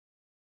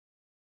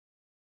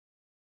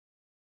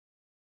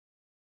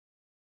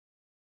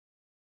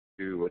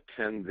to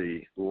attend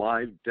the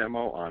live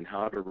demo on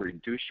how to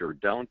reduce your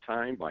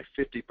downtime by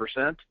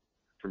 50%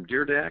 from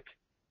DeerDAC,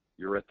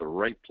 you're at the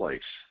right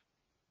place.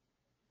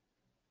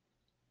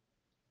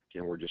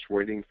 Again, we're just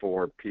waiting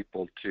for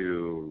people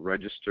to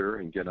register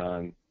and get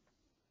on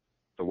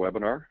the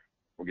webinar.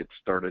 We'll get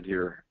started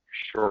here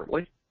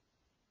shortly.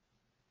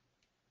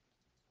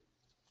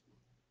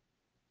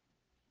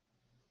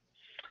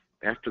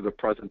 After the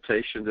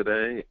presentation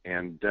today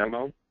and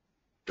demo,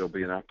 there'll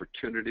be an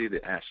opportunity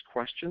to ask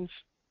questions.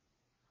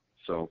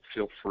 So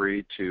feel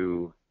free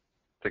to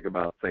think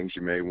about things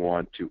you may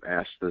want to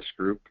ask this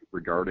group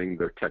regarding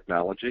their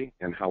technology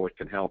and how it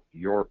can help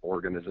your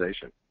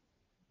organization.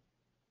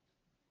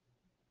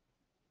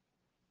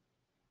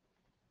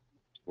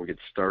 We'll get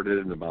started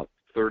in about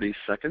 30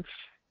 seconds.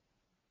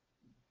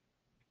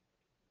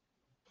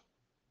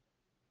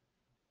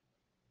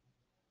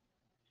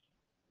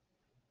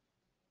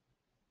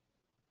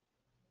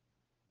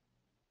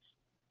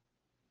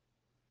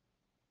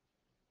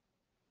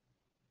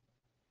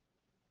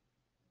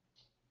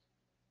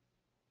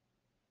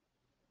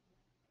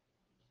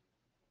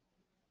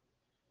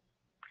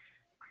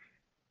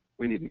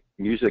 We need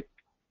music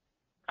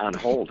on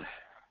hold.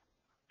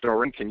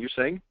 Doreen, can you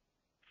sing?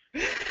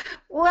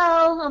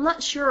 Well, I'm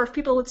not sure if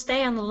people would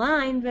stay on the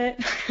line, but...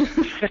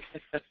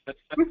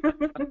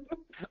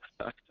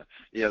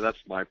 Yeah, that's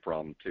my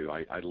problem, too.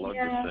 I love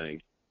to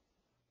sing.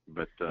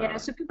 But, yeah,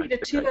 so it could be the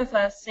two of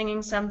us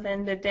singing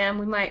something, but then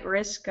we might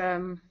risk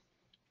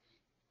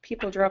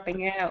people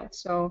dropping out.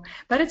 So,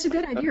 but it's a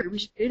good idea. We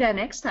should do that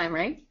next time,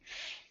 right?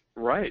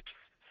 Right.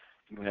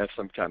 We have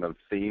some kind of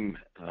theme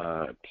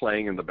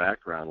playing in the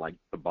background, like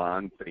the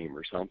Bond theme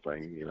or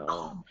something, you know.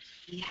 Oh,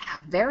 yeah,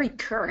 very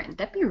current.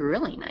 That'd be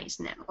really nice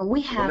now. Or we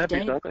have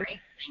Dave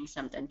Gray saying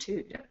something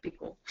too. That'd be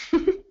cool.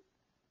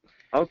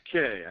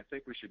 Okay, I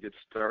think we should get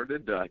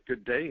started.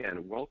 Good day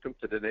and welcome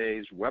to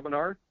today's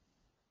webinar,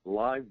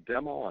 live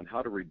demo on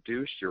how to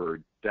reduce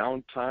your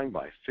downtime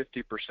by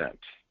 50%.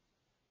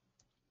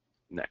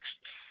 Next.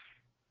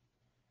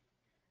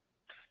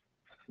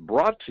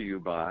 Brought to you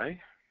by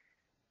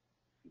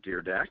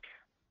DeerDAC.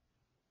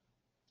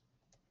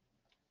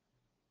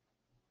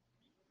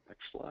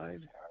 Next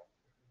slide.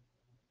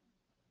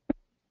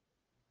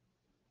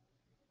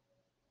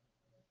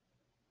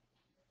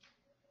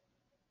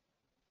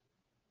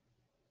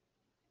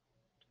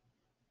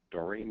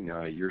 Doreen,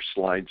 your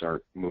slides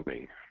aren't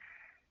moving.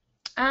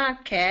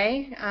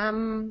 Okay,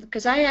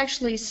 because I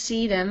actually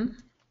see them.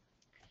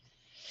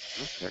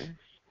 Okay.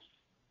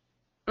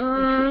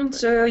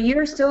 So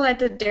you're still at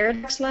the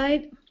DeerDAC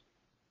slide?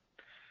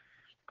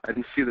 I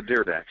didn't see the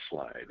DeerDAC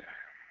slide.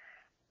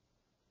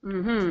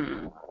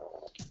 Mm-hmm.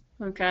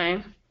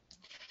 Okay.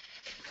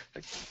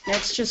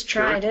 Let's just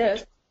try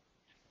this.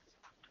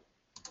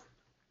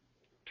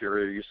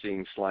 Terry, are you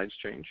seeing slides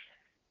change?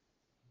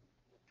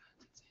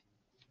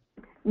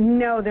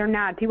 No, they're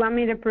not. Do you want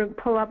me to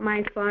pull up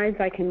my slides?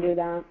 I can do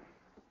that.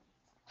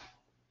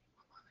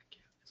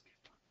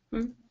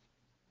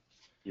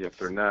 Yeah, if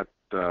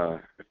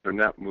they're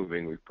not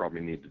moving, we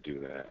probably need to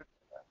do that.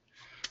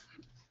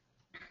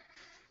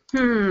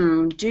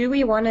 Do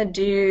we want to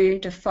do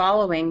the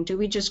following? Do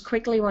we just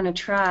quickly want to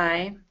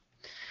try?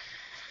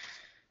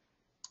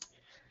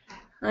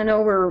 I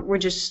know we're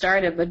just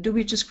started, but do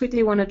we just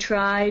quickly want to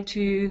try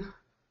to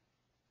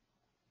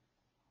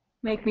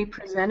make me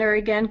presenter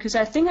again? Because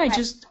I think I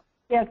just...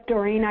 Yes,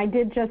 Doreen, I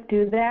did just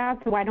do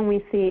that, so why don't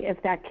we see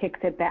if that kicks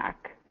it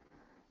back?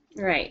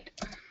 Right.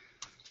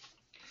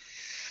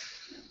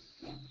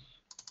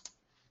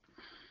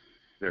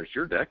 There's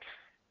your deck.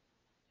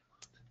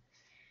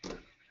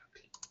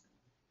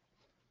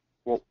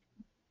 Well,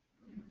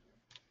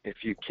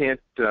 if you can't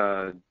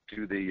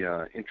do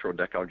the intro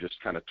deck, I'll just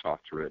kind of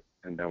talk through it,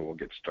 and then we'll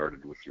get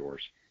started with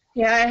yours.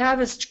 Yeah, I have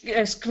a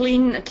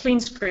clean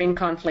screen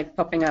conflict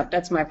popping up.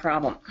 That's my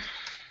problem.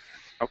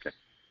 Okay.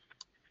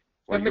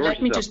 Well, but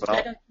let me just...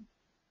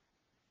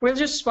 We'll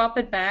just swap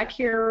it back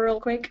here real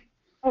quick.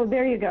 Oh,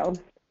 there you go.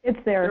 It's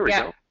there. There we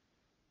go.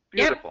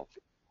 Beautiful.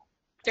 Yep.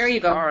 There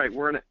you go. All right,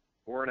 we're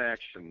in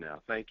action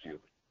now. Thank you.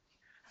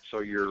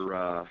 So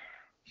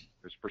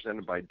it's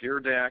presented by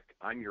DeerDAC.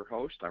 I'm your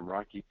host. I'm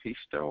Rocky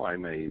Pisto.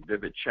 I'm a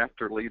Vivid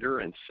chapter leader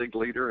and SIG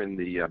leader in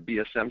the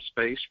BSM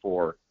space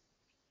for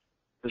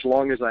as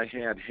long as I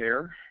had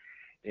hair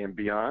and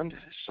beyond.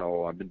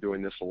 So I've been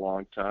doing this a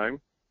long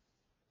time.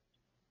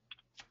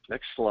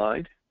 Next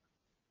slide.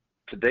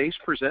 Today's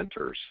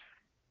presenters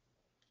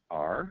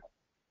are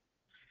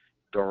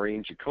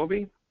Doreen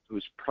Jacoby,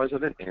 who's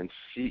president and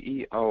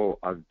CEO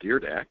of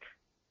DeerDAC.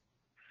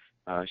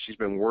 She's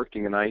been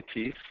working in IT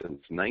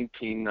since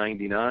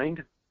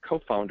 1999,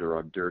 co-founder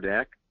of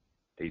DeerDAC,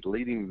 a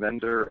leading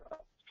vendor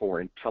for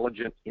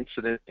intelligent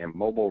incident and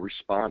mobile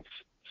response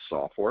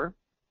software.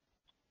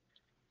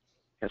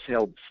 Has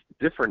held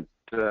different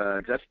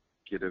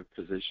executive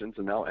positions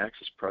and now acts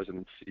as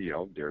president and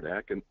CEO of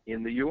DeerDAC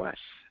in the U.S.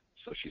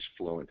 So she's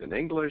fluent in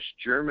English,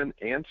 German,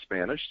 and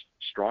Spanish,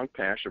 strong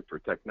passion for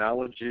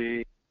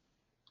technology,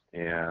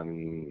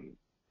 and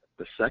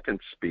The second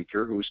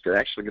speaker, who's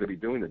actually going to be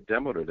doing the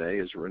demo today,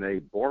 is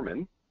Renee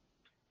Borman.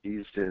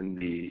 He's on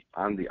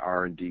the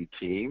R&D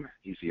team.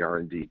 He's the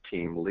R&D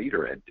team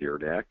leader at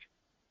DeerDAC.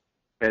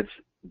 Heads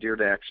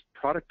DeerDAC's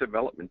product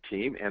development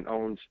team and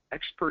owns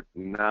expert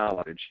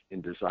knowledge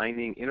in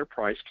designing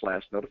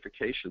enterprise-class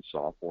notification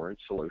software and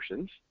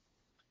solutions.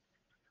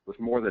 With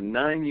more than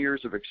 9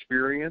 years of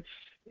experience,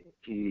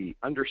 he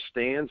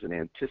understands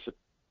and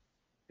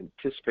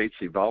anticipates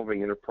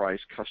evolving enterprise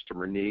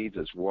customer needs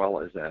as well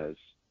as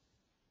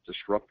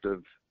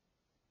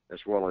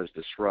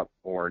disrupt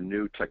or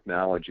new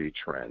technology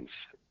trends.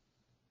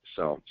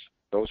 So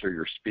those are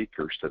your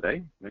speakers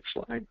today. Next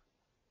slide.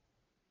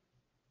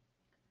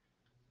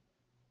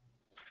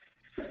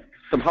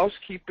 Some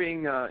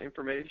housekeeping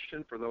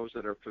information for those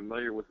that are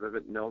familiar with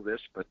Vivid know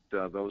this, but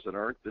those that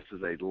aren't, this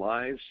is a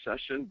live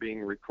session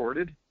being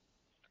recorded.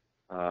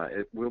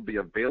 It will be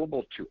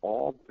available to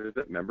all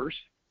Vivid members.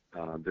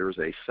 There's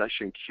a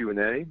session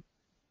Q&A,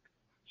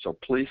 so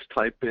please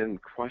type in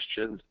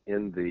questions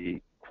in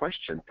the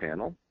question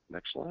panel.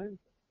 Next slide.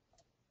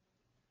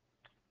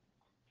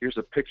 Here's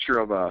a picture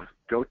of a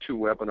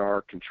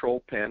GoToWebinar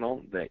control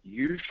panel that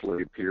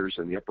usually appears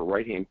in the upper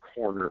right-hand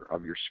corner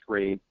of your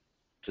screen.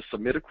 To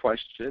submit a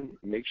question,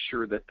 make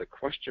sure that the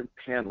question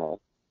panel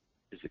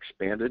is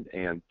expanded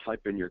and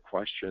type in your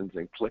questions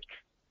and click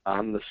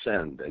on the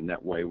send, and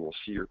that way we'll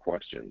see your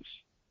questions.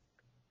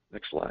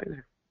 Next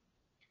slide.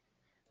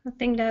 I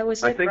think that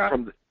was it. I think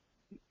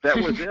that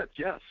was it,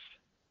 yes.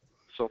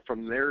 So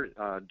from there,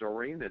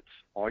 Doreen, it's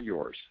all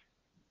yours.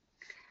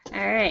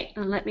 All right,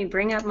 and let me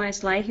bring up my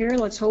slide here.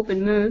 Let's hope it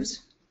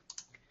moves.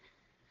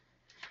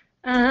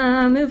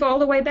 Move all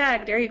the way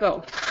back. There you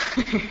go.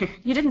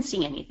 You didn't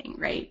see anything,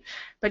 right?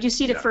 But you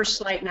see the first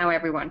slide now,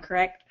 everyone,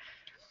 correct?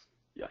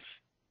 Yes.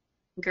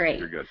 Great.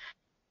 You're good.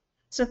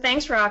 So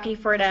thanks, Rocky,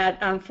 for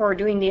that, for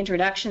doing the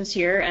introductions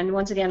here. And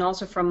once again,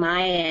 also from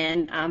my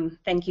end,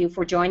 thank you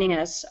for joining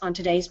us on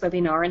today's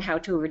webinar on how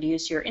to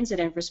reduce your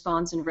incident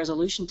response and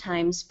resolution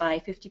times by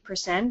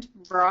 50%.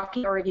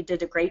 Rocky already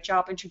did a great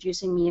job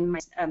introducing me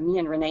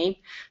and Renee,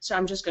 so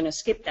I'm just going to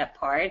skip that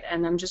part,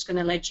 and I'm just going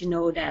to let you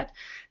know that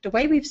the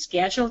way we've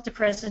scheduled the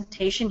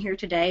presentation here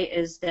today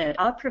is that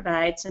I'll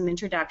provide some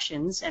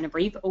introductions and a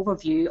brief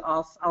overview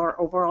of our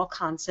overall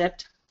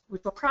concept,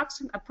 which will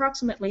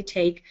approximately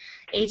take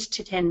 8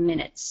 to 10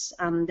 minutes.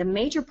 The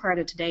major part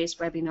of today's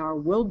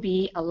webinar will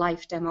be a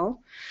live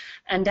demo,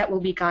 and that will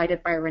be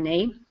guided by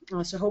Renee.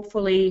 So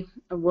hopefully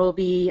we'll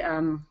be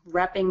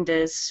wrapping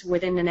this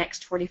within the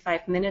next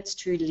 45 minutes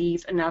to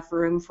leave enough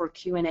room for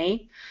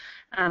Q&A.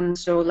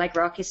 So like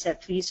Rocky said,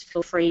 please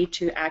feel free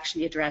to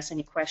actually address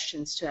any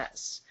questions to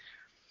us.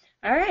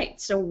 All right,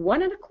 so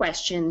one of the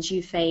questions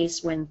you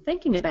face when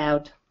thinking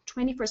about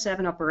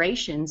 24/7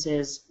 operations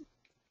is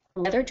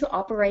whether to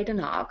operate a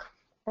NOC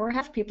or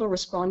have people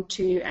respond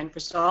to and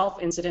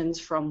resolve incidents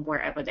from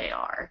wherever they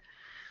are.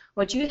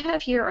 What you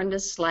have here on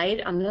this slide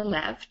on the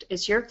left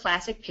is your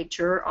classic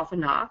picture of a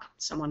NOC,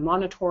 someone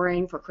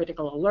monitoring for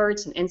critical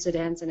alerts and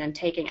incidents and then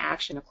taking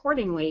action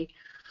accordingly.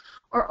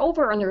 Or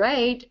over on the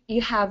right,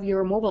 you have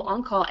your mobile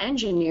on-call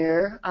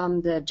engineer,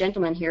 the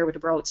gentleman here with a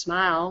broad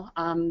smile,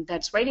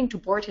 that's waiting to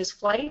board his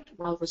flight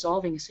while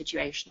resolving a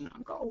situation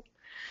on go.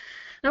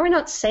 Now, we're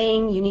not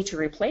saying you need to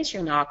replace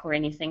your NOC or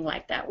anything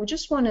like that. We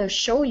just want to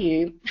show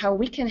you how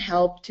we can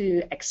help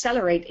to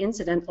accelerate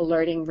incident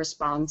alerting,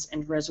 response,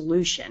 and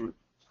resolution.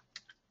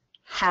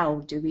 How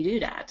do we do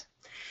that?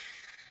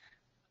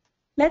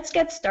 Let's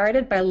get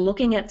started by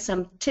looking at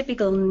some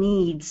typical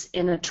needs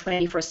in a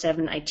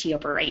 24/7 IT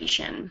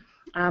operation.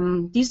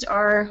 These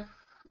are,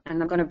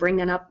 and I'm going to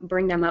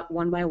bring them up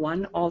one by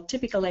one, all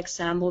typical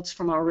examples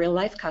from our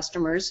real-life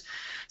customers.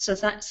 So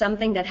that's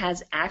something that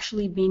has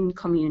actually been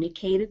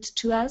communicated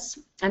to us,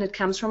 and it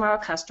comes from our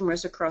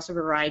customers across a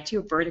variety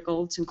of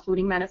verticals,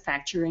 including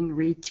manufacturing,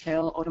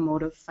 retail,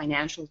 automotive,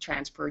 financial,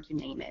 transport, you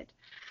name it.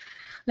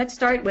 Let's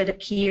start with a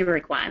key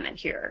requirement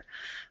here.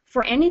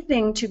 For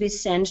anything to be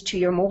sent to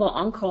your mobile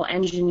on-call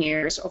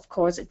engineers, of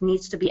course, it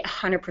needs to be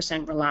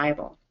 100%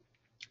 reliable.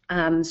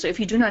 So if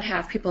you do not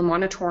have people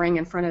monitoring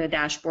in front of the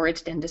dashboard,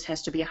 then this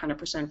has to be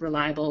 100%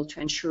 reliable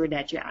to ensure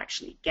that you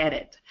actually get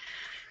it.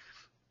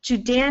 To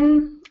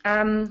then,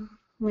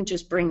 let me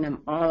just bring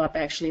them all up,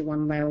 actually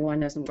one by one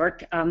doesn't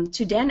work,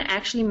 to then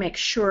actually make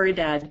sure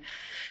that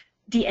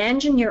the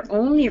engineer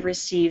only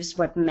receives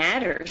what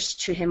matters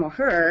to him or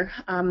her,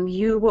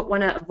 you would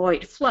want to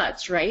avoid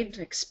floods, right?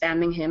 Like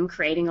spamming him,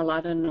 creating a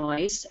lot of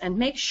noise, and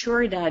make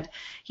sure that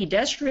he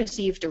does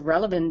receive the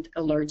relevant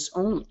alerts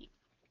only.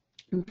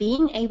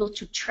 Being able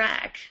to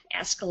track,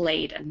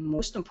 escalate, and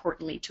most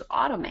importantly to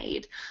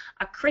automate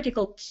are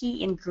critical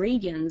key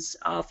ingredients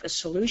of a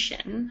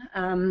solution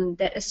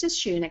that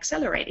assists you in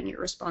accelerating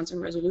your response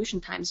and resolution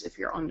times if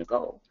you're on the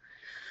go.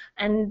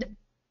 And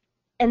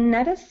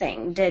another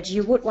thing that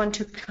you would want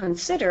to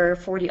consider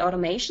for the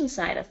automation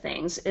side of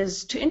things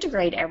is to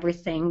integrate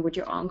everything with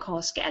your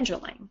on-call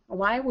scheduling.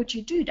 Why would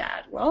you do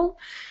that? Well,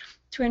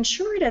 To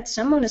ensure that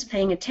someone is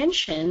paying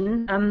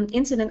attention,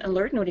 incident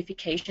alert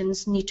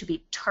notifications need to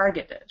be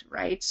targeted,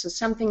 right? So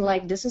something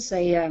like this is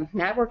a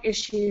network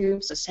issue,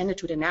 so send it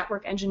to the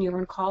network engineer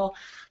on call.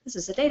 This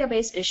is a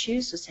database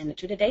issue, so send it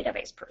to the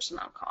database person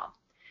on call.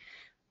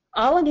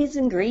 All of these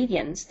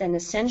ingredients then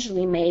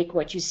essentially make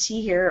what you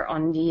see here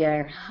on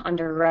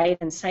the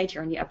right-hand side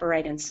here, on the upper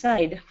right-hand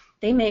side,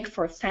 they make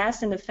for a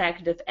fast and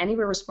effective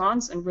anywhere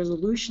response and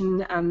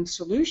resolution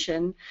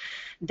solution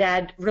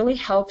that really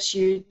helps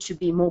you to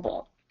be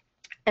mobile.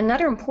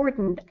 Another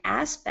important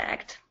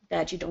aspect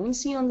that you don't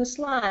see on the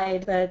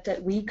slide, but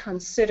that we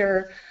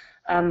consider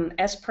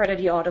as part of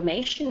the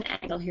automation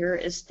angle here,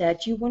 is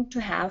that you want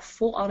to have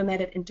full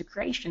automated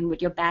integration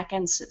with your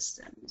back-end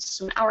systems.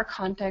 So in our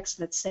context,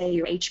 let's say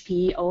your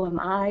HP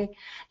OMI,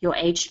 your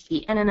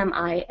HP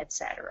NNMI,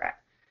 etc.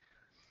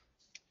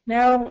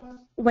 Now,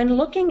 when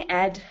looking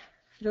at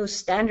those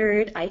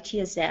standard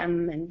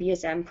ITSM and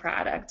BSM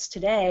products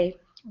today,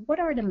 what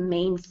are the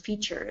main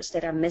features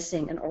that are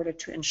missing in order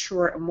to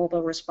ensure a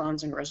mobile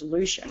response and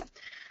resolution?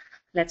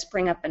 Let's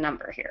bring up a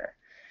number here.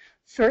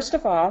 First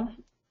of all,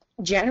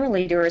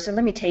 generally there is a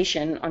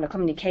limitation on the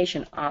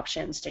communication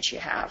options that you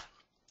have.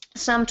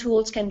 Some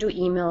tools can do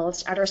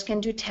emails, others can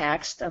do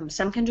text,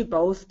 some can do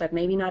both, but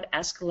maybe not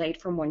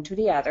escalate from one to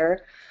the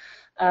other,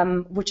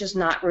 which is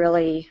not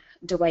really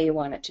the way you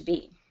want it to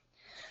be.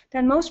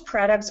 Then most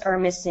products are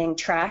missing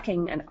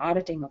tracking and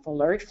auditing of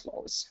alert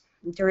flows.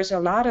 There's a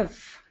lot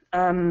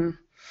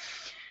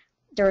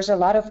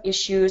of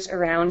issues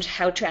around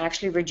how to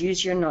actually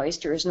reduce your noise.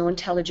 There is no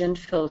intelligent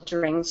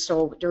filtering,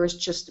 so there is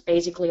just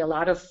basically a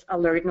lot of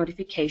alert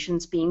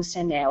notifications being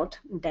sent out.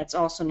 That's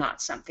also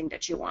not something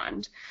that you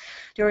want.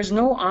 There is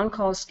no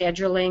on-call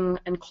scheduling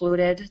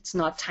included. It's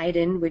not tied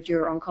in with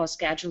your on-call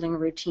scheduling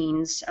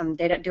routines.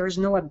 There is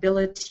no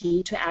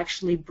ability to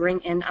actually bring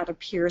in other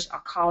peers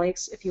or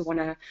colleagues if you want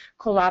to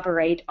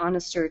collaborate on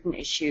a certain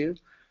issue.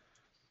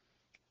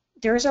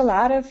 There is a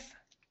lot of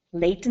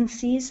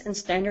latencies in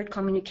standard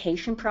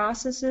communication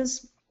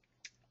processes.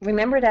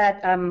 Remember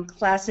that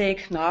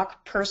classic NOC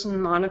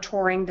person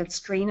monitoring that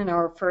screen in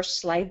our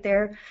first slide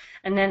there,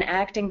 and then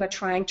acting by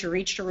trying to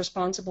reach the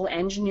responsible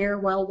engineer?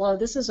 Well, while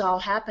this is all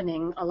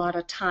happening, a lot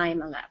of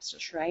time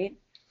elapses, right?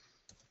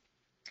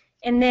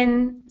 And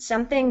then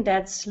something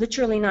that's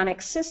literally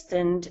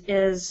non-existent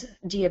is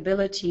the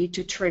ability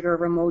to trigger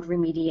remote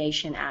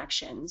remediation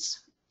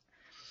actions.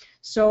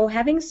 So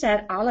having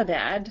said all of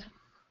that,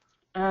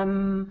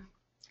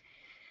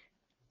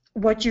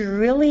 what you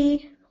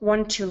really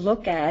want to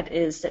look at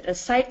is that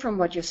aside from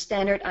what your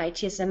standard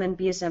ITSM and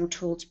BSM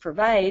tools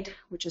provide,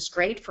 which is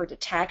great for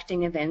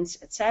detecting events,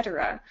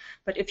 etc.,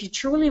 but if you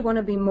truly want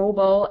to be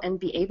mobile and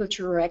be able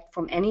to react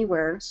from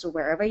anywhere, so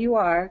wherever you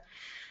are,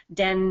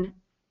 then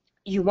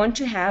you want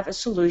to have a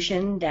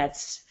solution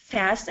that's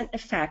fast and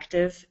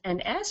effective,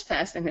 and as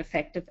fast and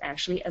effective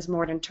actually as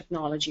modern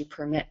technology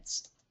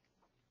permits.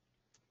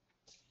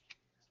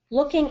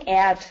 Looking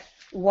at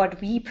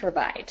what we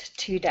provide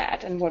to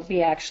that and what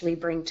we actually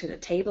bring to the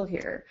table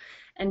here.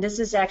 And this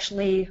is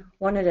actually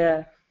one of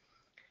the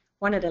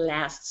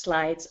last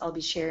slides I'll be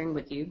sharing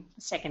with you,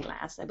 second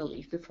last, I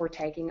believe, before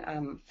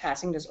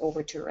passing this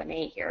over to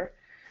Renee here.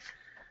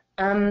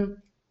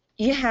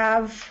 You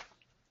have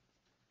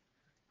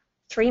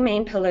three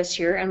main pillars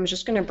here. I'm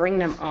just going to bring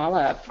them all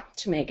up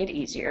to make it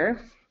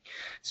easier.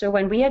 So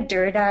when we at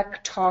DIRDAC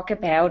talk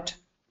about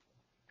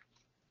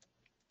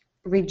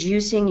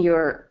reducing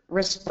your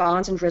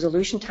response and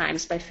resolution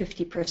times by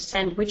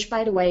 50%, which,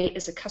 by the way,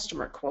 is a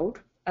customer quote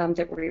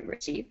that we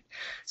received.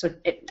 So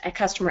a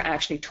customer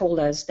actually told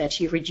us that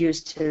he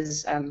reduced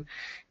his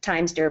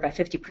times there by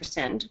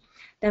 50%.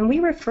 Then we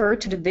refer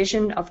to the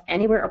vision of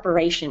anywhere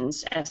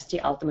operations as the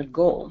ultimate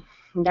goal.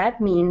 And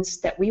that means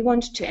that we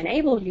want to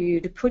enable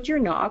you to put your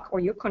NOC or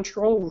your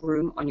control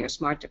room on your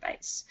smart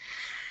device.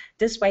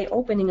 This way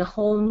opening a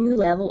whole new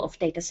level of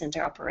data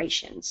center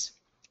operations.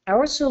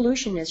 Our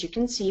solution, as you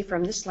can see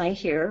from the slide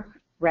here,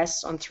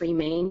 rests on three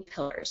main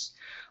pillars.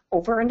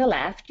 Over on the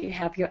left, you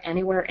have your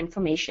anywhere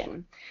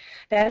information.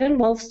 That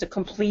involves the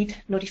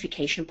complete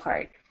notification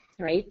part,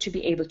 right? To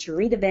be able to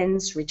read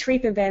events,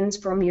 retrieve events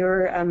from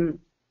your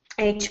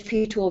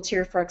HP tools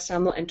here, for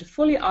example, and to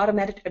fully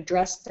automatically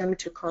address them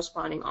to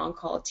corresponding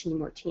on-call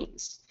team or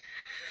teams.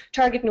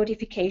 Target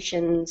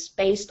notifications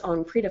based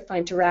on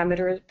predefined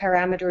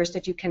parameters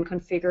that you can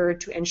configure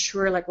to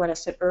ensure, like what I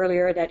said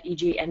earlier, that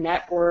e.g. a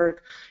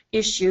network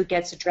issue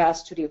gets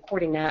addressed to the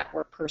according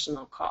network person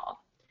on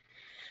call.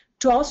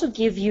 To also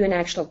give you an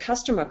actual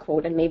customer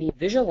quote and maybe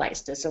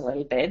visualize this a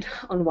little bit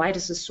on why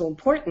this is so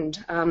important,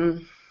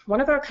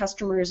 one of our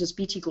customers is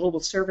BT Global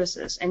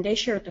Services, and they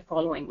shared the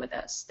following with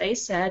us. They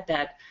said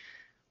that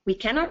we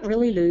cannot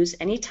really lose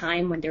any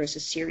time when there is a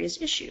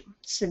serious issue.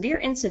 Severe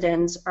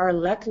incidents are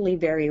luckily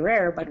very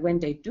rare, but when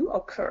they do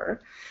occur,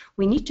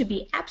 we need to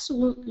be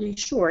absolutely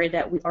sure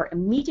that we are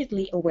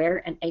immediately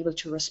aware and able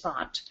to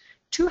respond.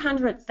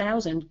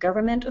 200,000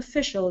 government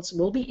officials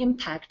will be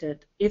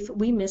impacted if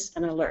we miss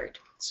an alert.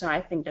 So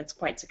I think that's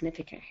quite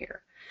significant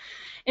here.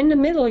 In the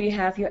middle, you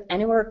have your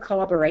anywhere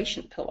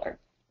collaboration pillar.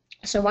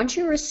 So once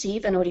you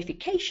receive a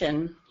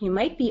notification, you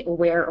might be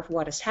aware of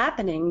what is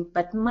happening,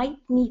 but might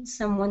need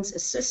someone's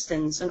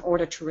assistance in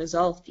order to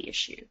resolve the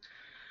issue.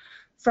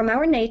 From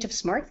our native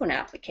smartphone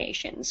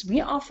applications,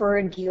 we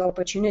offer the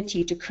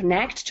opportunity to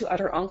connect to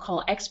other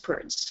on-call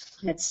experts.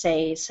 Let's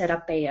say set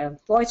up a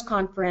voice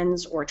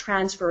conference or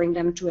transferring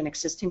them to an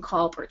existing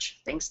call bridge,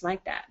 things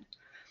like that.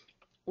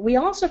 We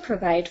also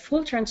provide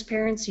full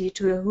transparency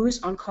to a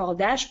Who's on Call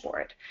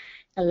dashboard,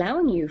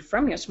 allowing you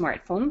from your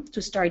smartphone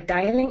to start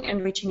dialing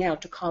and reaching out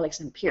to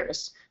colleagues and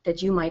peers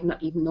that you might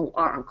not even know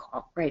are on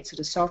call, right? So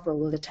the software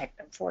will detect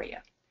them for you.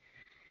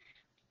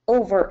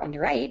 Over on the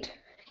right,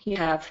 you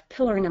have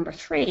pillar number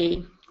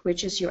 3,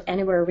 which is your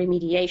anywhere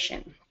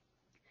remediation.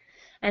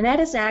 And that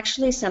is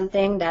actually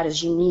something that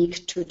is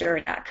unique to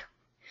DIRDAC.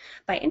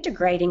 By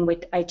integrating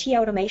with IT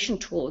automation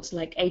tools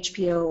like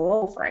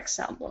HPOO, for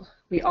example,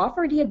 we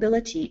offer the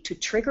ability to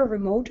trigger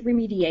remote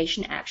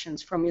remediation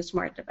actions from your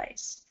smart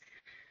device.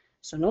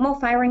 So no more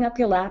firing up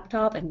your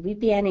laptop and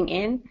VPNing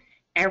in.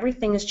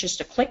 Everything is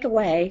just a click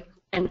away,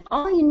 and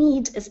all you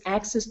need is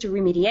access to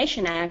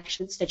remediation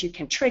actions that you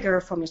can trigger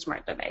from your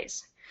smart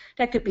device.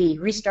 That could be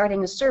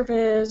restarting a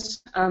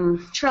service,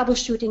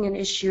 troubleshooting an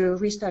issue,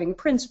 restarting a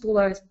print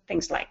spooler,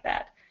 things like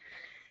that.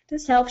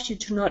 This helps you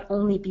to not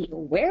only be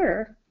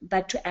aware,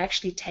 but to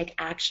actually take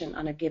action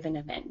on a given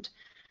event.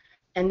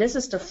 And this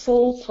is the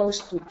full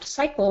closed-loop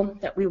cycle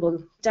that we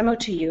will demo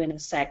to you in a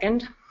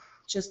second.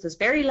 Just this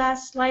very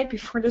last slide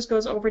before this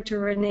goes over to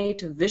Renee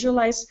to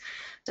visualize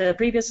the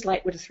previous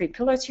slide with the 3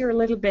 pillars here a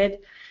little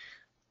bit.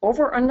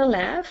 Over on the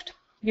left,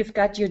 you've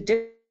got your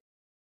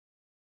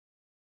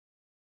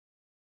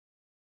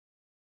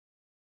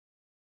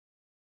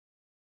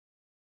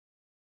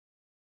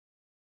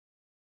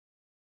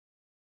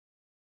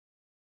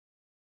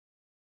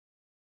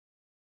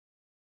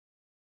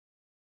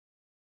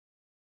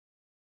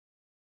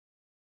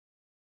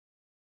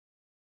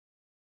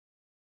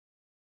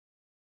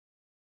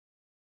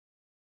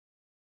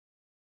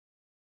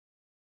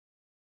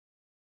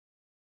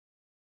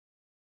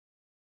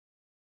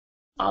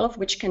all of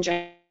which can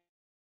generate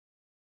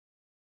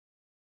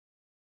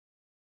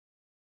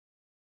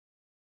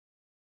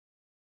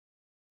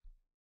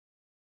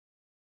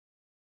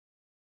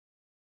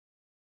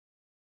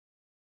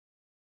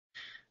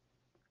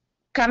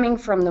coming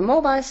from the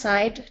mobile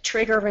side,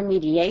 trigger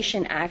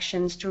remediation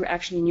actions to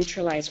actually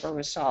neutralize or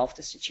resolve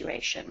the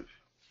situation.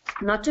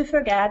 Not to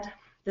forget,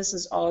 this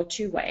is all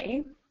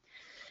two-way.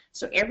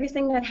 So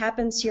everything that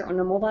happens here on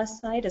the mobile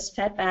side is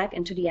fed back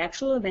into the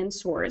actual event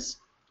source.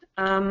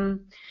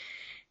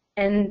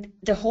 And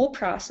the whole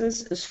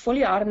process is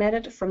fully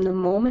automated from the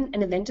moment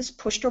an event is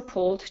pushed or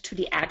pulled to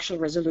the actual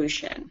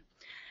resolution.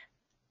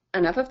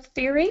 Enough of the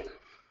theory.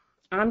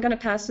 I'm going to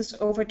pass this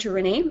over to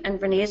Renee, and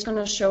Renee is going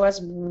to show us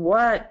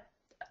what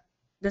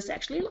this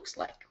actually looks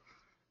like.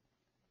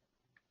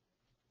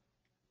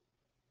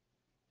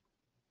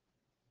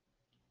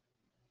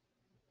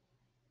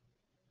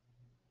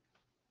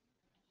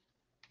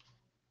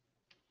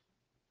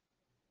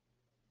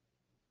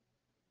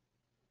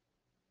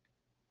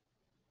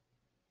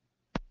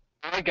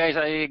 Hi guys,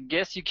 I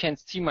guess you can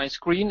see my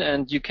screen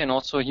and you can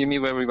also hear me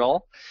very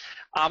well.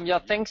 Yeah,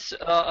 thanks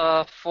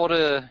for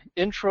the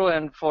intro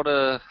and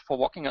for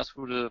walking us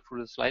through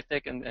the slide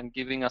deck and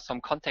giving us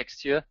some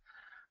context here.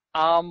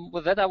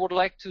 With that, I would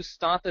like to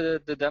start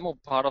the demo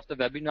part of the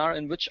webinar,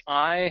 in which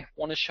I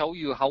want to show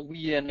you how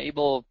we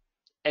enable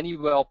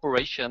anywhere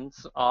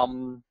operations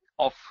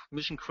of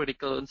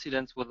mission-critical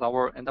incidents with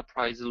our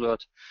Enterprise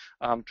Alert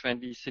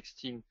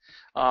 2016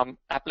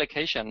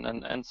 application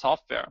and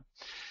software.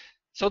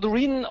 So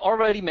Doreen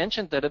already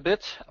mentioned that a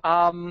bit.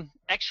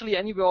 Actually,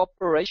 anywhere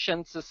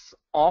operations is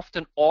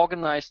often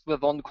organized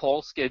with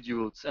on-call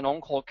schedules and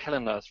on-call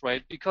calendars,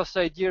 right? Because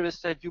the idea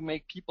is that you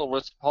make people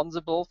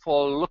responsible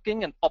for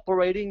looking and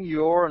operating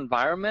your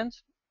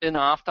environment in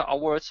after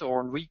hours or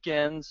on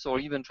weekends or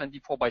even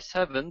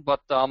 24/7,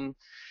 but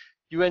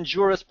you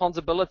ensure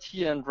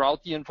responsibility and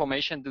route the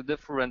information to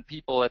different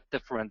people at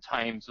different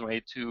times,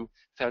 right, to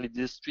fairly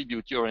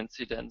distribute your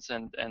incidents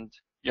and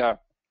yeah,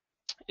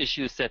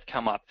 issues that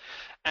come up.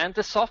 And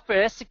the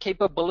software has the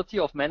capability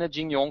of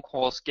managing your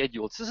on-call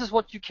schedules. This is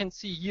what you can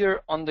see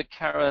here on the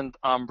current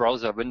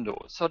browser window.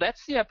 So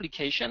that's the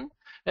application.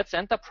 That's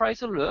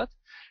Enterprise Alert.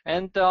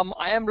 And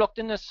I am logged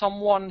in as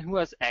someone who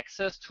has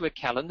access to a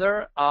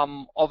calendar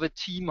of a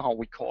team, how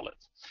we call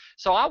it.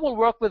 So I will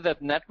work with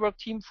that network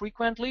team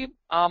frequently,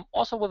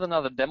 also with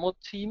another demo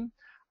team.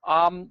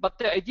 But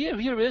the idea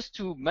here is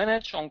to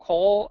manage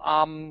on-call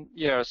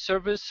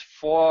service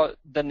for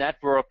the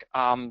network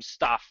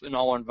staff in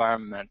our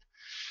environment.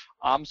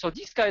 So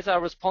these guys are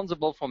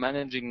responsible for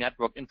managing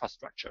network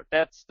infrastructure.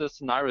 That's the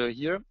scenario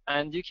here.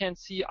 And you can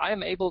see I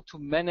am able to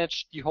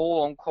manage the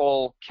whole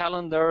on-call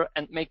calendar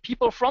and make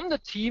people from the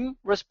team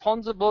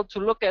responsible to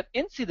look at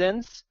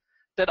incidents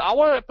that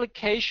our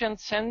application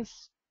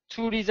sends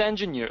to these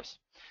engineers.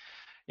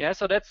 Yeah,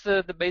 so that's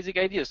the basic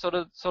idea.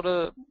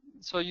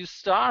 So you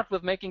start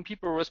with making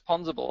people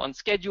responsible and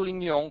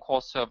scheduling your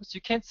on-call service.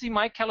 You can see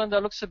my calendar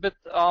looks a bit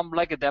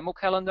like a demo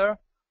calendar.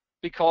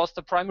 because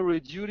the primary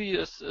duty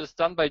is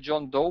done by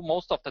John Doe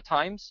most of the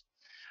times.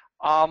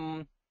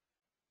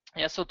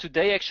 Yeah, so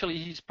today actually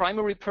he's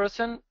primary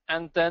person,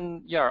 and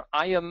then yeah,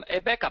 I am a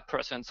backup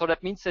person. So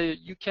that means that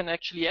you can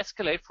actually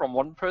escalate from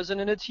one person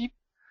in a team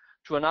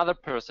to another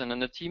person in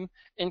the team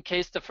in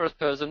case the first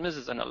person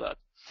misses an alert.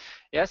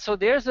 Yeah, so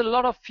there's a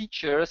lot of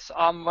features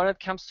when it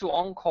comes to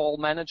on-call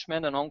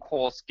management and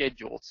on-call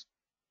schedules.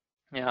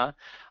 Yeah,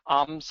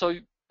 so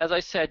as I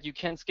said, you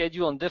can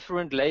schedule on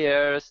different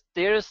layers.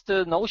 There's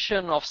the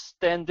notion of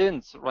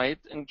stand-ins, right?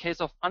 In case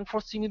of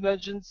unforeseen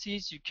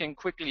emergencies, you can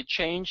quickly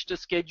change the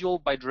schedule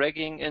by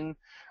dragging in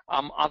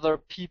other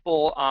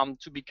people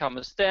to become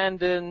a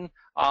stand-in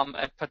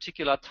at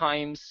particular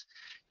times.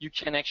 You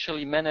can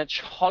actually manage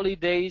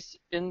holidays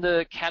in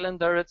the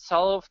calendar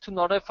itself to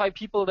notify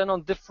people then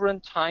on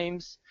different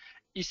times,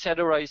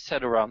 etc.,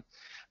 etc.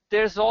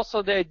 There's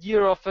also the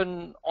idea of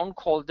an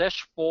on-call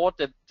dashboard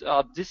that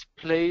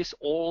displays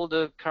all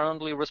the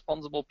currently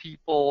responsible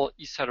people,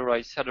 etc.,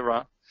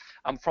 etc.,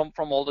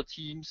 from all the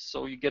teams,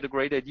 so you get a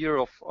great idea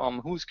of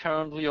who's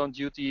currently on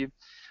duty,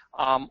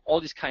 all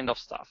this kind of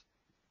stuff.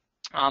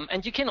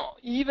 And you can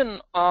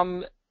even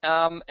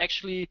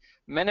actually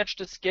manage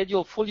the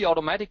schedule fully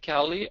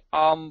automatically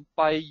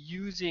by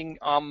using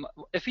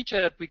a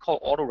feature that we call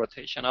auto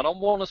rotation. I don't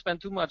want to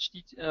spend too much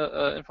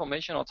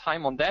information or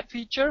time on that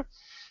feature,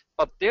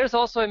 but there's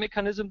also a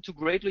mechanism to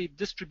greatly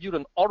distribute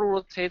and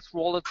auto-rotate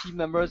through all the team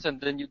members, and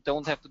then you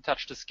don't have to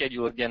touch the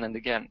schedule again and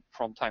again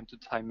from time to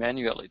time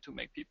manually to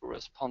make people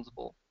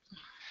responsible.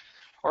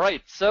 All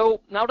right,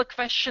 so now the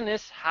question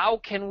is, how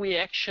can we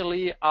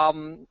actually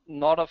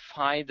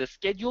notify the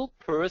scheduled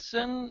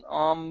person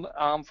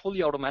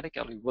fully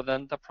automatically with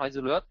Enterprise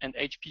Alert and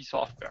HP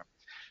software?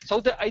 So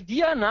the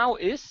idea now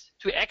is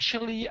to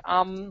actually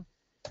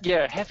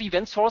have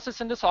event sources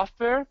in the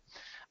software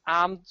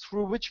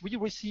through which we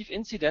receive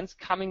incidents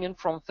coming in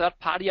from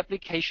third-party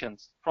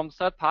applications, from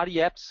third-party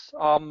apps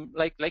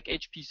like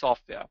HP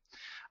software.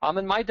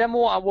 In my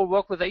demo, I will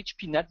work with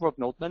HP Network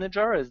Node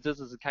Manager, as this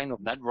is a kind of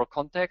network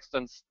context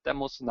and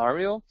demo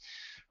scenario.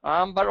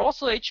 But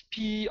also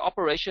HP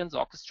Operations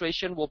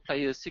Orchestration will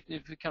play a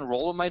significant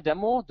role in my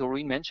demo.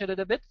 Doreen mentioned it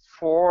a bit,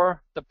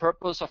 for the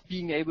purpose of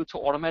being able to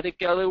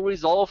automatically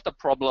resolve the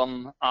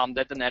problem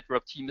that the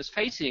network team is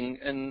facing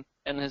in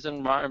his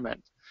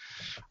environment.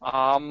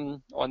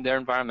 On their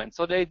environment.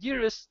 So the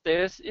idea is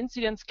there's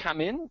incidents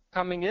coming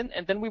in,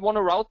 and then we want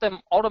to route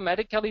them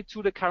automatically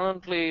to the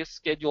currently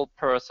scheduled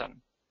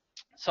person.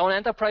 So in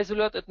Enterprise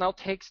Alert, it now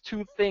takes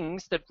two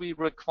things that we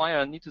require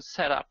and need to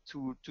set up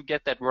to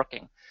get that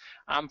working.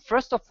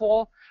 First of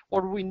all,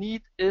 what we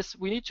need is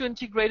we need to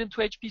integrate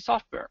into HP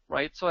software,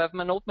 right? So I have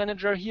my node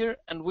manager here,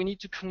 and we need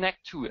to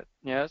connect to it.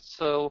 Yeah,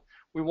 so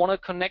we want to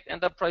connect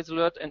Enterprise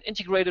Alert and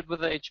integrate it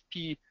with the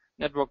HP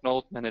Network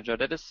Node Manager.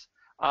 That is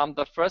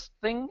the first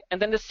thing.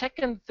 And then the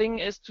second thing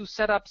is to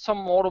set up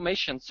some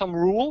automation, some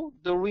rule.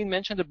 Doreen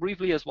mentioned it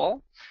briefly as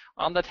well,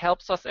 that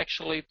helps us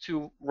actually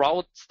to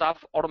route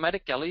stuff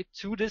automatically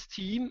to this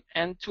team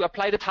and to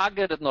apply the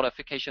targeted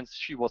notifications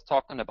she was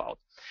talking about.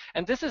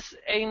 And this is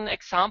an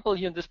example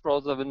here in this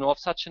browser window of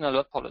such an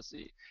alert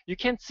policy. You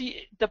can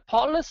see the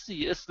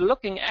policy is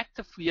looking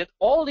actively at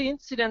all the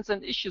incidents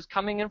and issues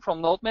coming in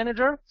from Node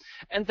Manager,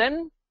 and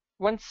then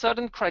when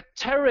certain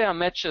criteria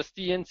matches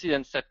the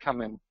incidents that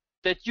come in,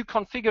 that you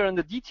configure in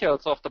the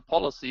details of the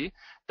policy,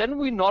 then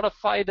we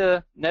notify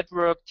the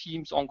network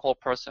team's on-call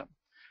person,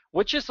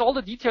 which is all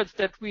the details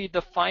that we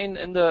define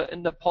in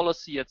the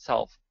policy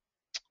itself.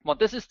 Well,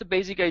 this is the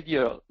basic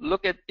idea.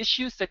 Look at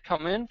issues that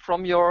come in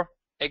from your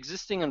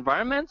existing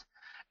environment,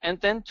 and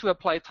then to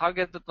apply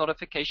targeted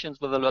notifications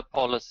with alert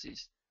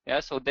policies. Yeah,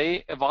 so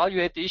they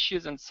evaluate the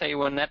issues and say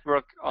when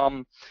network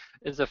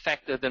is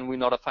affected, then we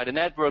notify the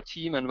network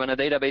team, and when a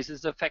database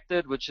is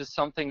affected, which is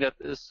something that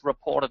is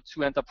reported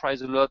to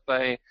Enterprise Alert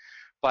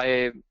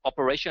by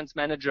operations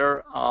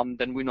manager,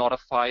 then we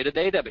notify the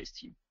database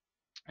team.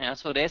 Yeah,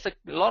 so there's a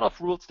lot of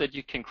rules that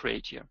you can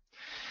create here.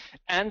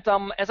 And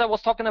as I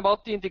was talking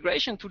about the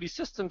integration to these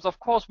systems, of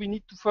course, we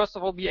need to first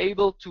of all be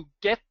able to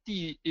get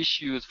the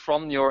issues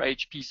from your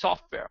HP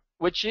software,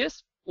 which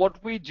is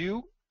what we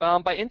do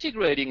by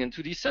integrating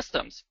into these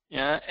systems.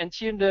 Yeah, and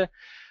here in the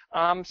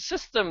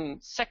system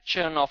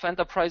section of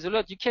Enterprise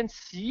Alert, you can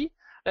see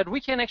that we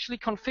can actually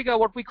configure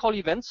what we call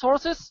event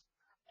sources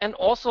and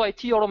also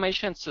IT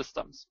automation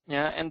systems.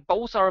 Yeah, and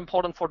both are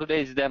important for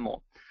today's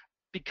demo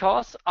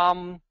because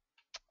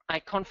I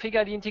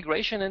configure the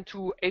integration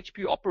into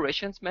HP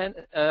operations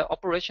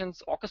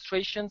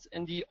orchestrations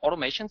in the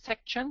automation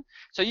section.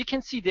 So you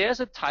can see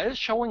there's a tile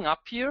showing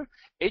up here,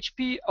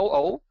 HP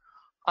OO.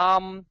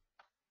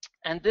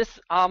 And this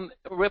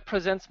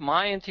represents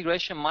my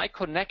integration, my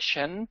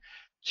connection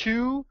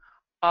to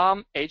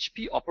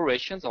HP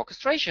operations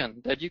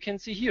orchestration that you can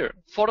see here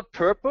for the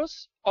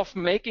purpose of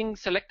making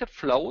selected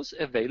flows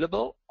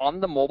available on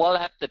the mobile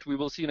app that we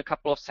will see in a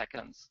couple of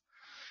seconds.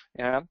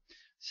 Yeah.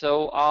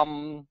 So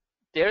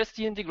there is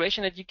the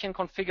integration that you can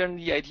configure in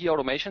the IT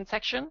automation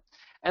section.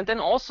 And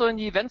then also in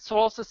the event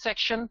sources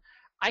section,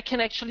 I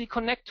can actually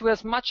connect to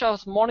as much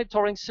as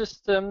monitoring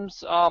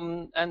systems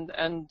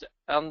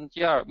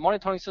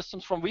monitoring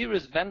systems from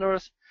various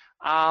vendors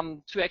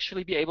to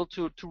actually be able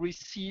to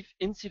receive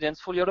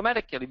incidents fully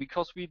automatically,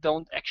 because we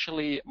don't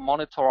actually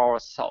monitor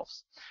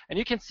ourselves. And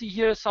you can see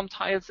here some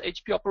tiles,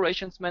 HP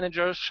Operations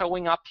Manager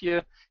showing up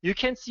here. You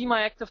can see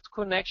my active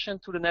connection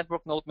to the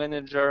Network Node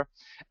Manager.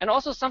 And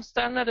also some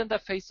standard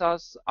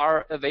interfaces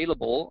are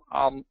available,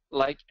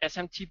 like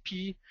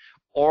SMTP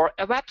or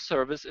a web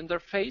service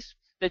interface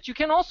that you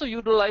can also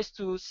utilize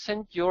to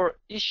send your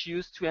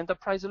issues to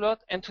Enterprise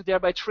Alert and to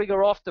thereby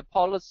trigger off the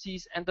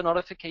policies and the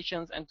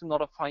notifications and to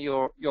notify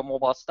your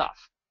mobile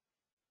staff.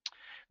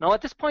 Now,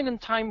 at this point in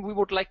time, we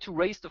would like to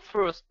raise the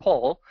first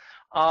poll,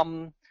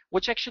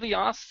 which actually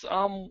asks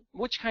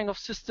which kind of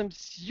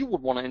systems you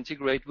would want to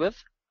integrate with,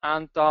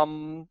 and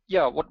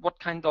what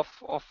kind of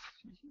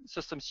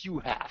systems you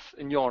have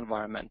in your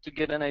environment, to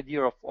get an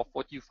idea of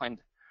what you find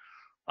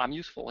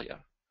useful here.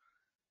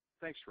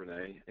 Thanks,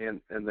 Renee.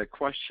 And the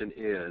question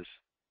is,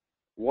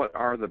 what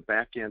are the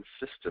back-end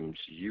systems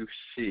you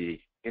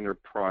see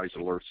Enterprise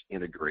Alerts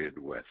integrated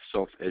with?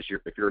 So if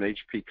you're an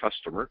HP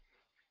customer,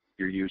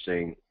 you're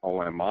using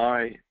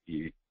OMI,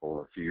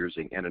 or if you're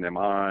using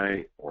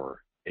NNMI,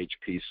 or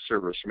HP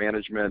Service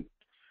Management,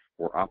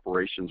 or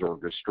Operations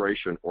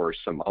Orchestration, or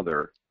some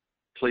other,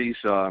 please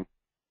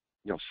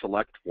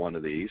select one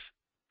of these,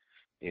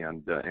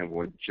 and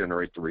we'll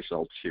generate the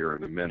results here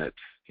in a minute.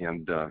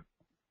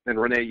 And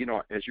Renee,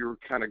 as you're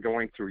kind of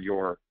going through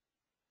your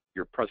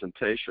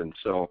presentation,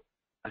 so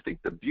I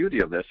think the beauty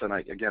of this, and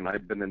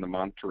I've been in the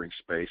monitoring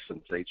space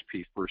since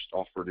HP first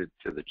offered it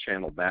to the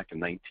channel back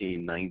in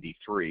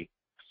 1993.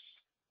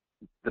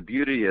 The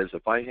beauty is,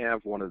 if I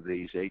have one of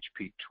these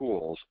HP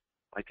tools,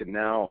 I can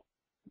now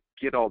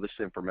get all this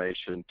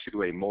information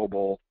to a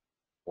mobile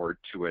or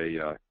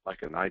to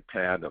like an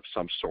iPad of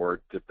some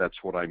sort, if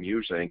that's what I'm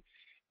using,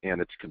 and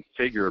it's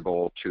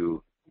configurable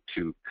to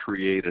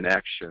create an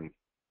action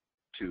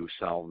to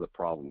solve the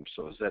problem.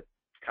 So is that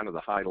kind of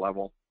the high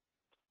level?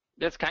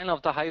 That's kind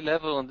of the high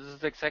level, and this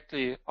is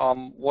exactly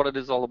what it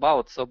is all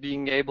about. So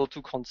being able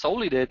to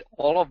consolidate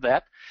all of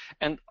that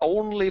and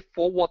only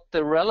forward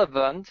the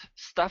relevant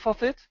stuff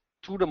of it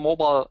to the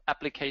mobile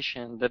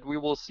application that we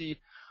will see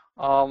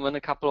in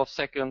a couple of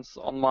seconds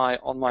on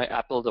my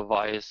Apple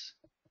device.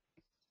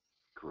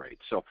 Great.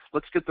 So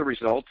let's get the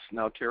results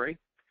now, Terry,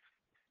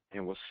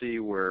 and we'll see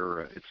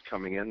where it's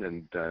coming in,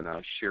 and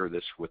I'll share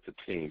this with the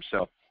team.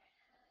 So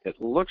it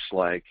looks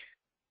like,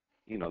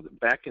 the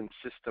back-end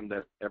system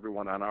that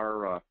everyone on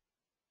our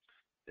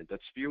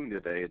that's viewing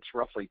today, it's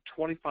roughly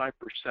 25%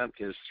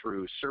 is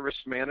through service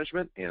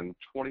management and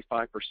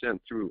 25%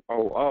 through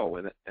OO,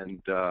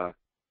 and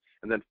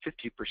then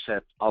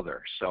 50%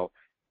 other. So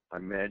I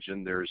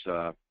imagine there's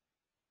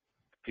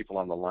people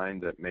on the line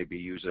that may be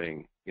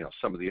using,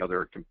 some of the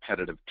other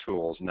competitive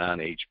tools,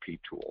 non-HP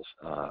tools.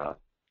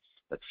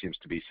 That seems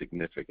to be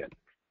significant.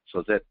 So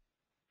is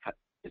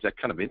that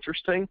kind of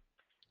interesting,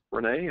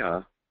 Renee?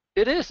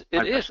 It is.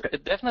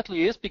 It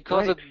definitely is,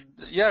 because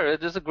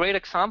it is a great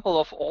example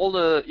of all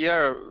the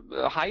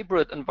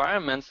hybrid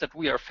environments that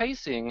we are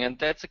facing, and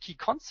that's a key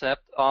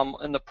concept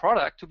in the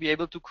product, to be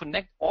able to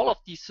connect all of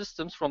these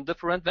systems from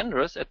different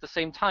vendors at the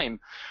same time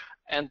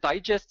and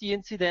digest the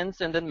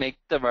incidents and then make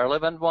the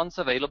relevant ones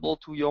available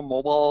to your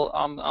mobile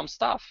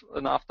staff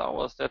in after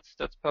hours. That's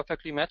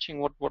perfectly matching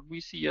what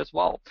we see as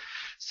well.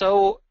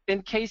 So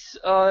in case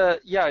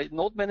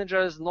Node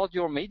Manager is not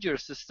your major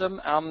system,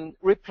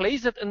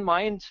 replace it in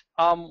mind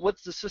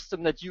with the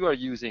system that you are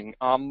using,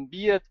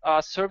 be it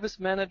a Service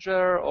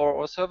Manager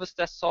or Service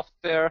Desk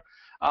software.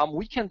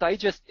 We can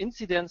digest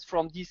incidents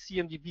from these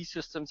CMDB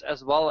systems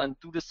as well and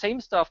do the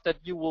same stuff that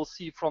you will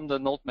see from the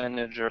Node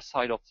Manager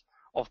side of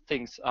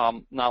things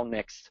now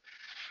next.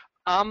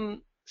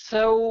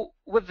 So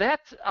with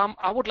that,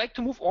 I would like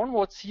to move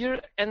onwards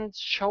here and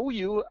show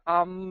you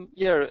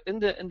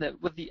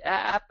with the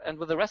app and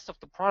with the rest of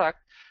the product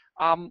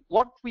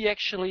what we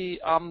actually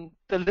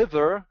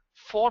deliver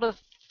for the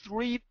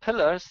three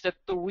pillars that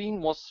Doreen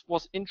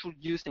was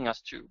introducing us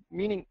to,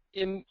 meaning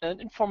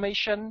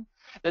information,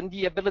 then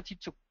the ability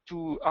to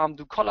do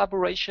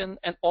collaboration,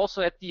 and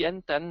also at the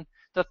end then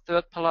the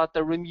third pillar, the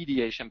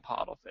remediation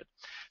part of it.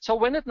 So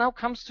when it now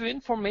comes to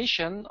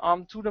information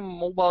to the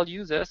mobile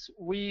users,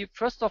 we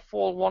first of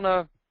all want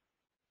to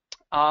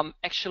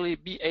actually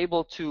be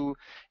able to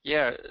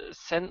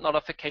send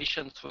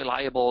notifications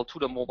reliable to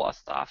the mobile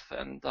staff,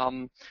 and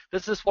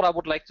this is what I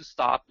would like to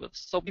start with.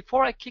 So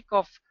before I kick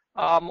off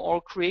or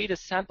create a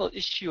sample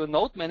issue in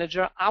Node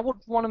Manager, I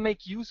would want to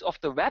make use of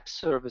the web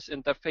service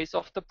interface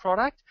of the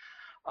product.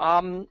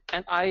 And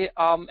I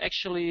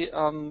actually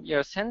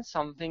send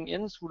something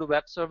in through the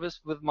web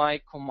service with my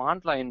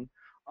command line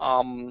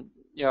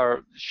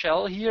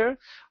shell here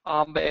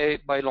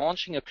by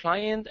launching a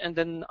client, and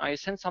then I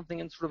send something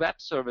in through the web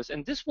service,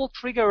 and this will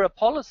trigger a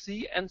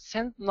policy and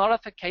send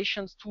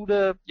notifications to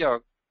the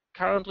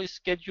currently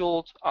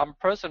scheduled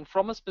person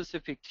from a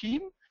specific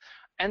team,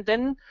 and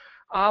then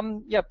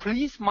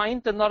please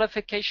mind the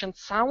notification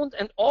sound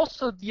and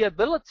also the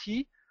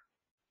ability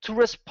to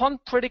respond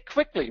pretty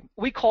quickly.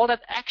 We call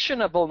that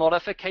actionable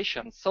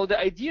notifications. So the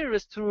idea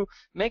is to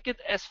make it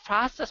as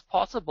fast as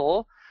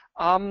possible,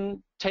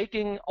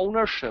 taking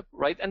ownership,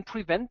 right, and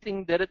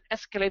preventing that it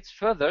escalates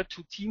further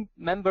to team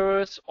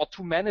members or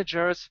to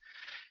managers.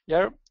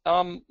 Yeah,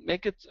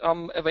 make it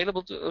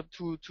available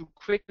to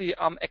quickly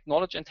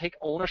acknowledge and take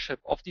ownership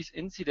of these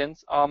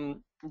incidents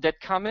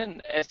that come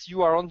in as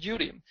you are on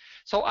duty.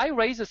 So I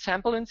raise a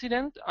sample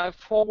incident, I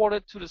forward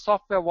it to the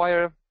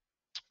SoftwareWire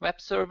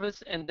web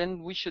service, and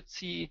then we should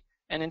see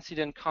an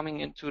incident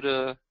coming into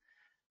the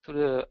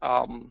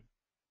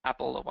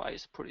Apple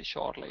device pretty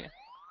shortly.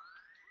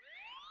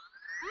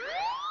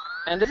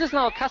 And this is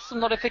now a custom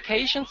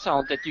notification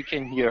sound that you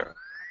can hear.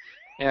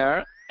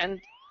 Yeah, and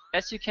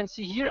as you can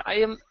see here, I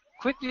am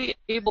quickly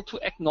able to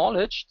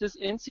acknowledge this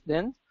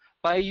incident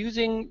by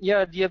using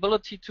the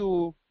ability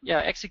to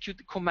execute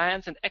the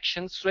commands and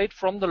actions straight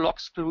from the lock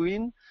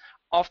screen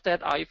of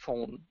that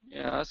iPhone.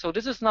 So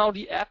this is now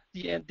the app,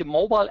 the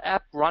mobile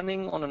app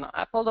running on an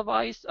Apple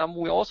device.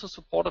 We also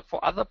support it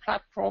for other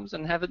platforms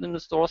and have it in the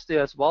stores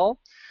there as well.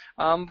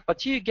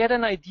 But here you get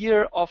an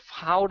idea of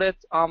how that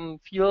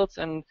feels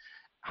and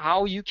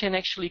how you can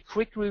actually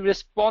quickly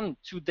respond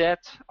to that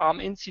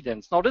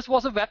incident. Now, this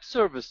was a web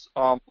service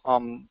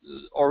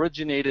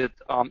originated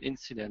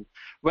incident.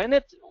 When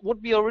it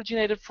would be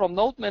originated from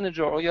Node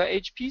Manager or your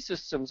HP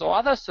systems or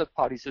other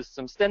third-party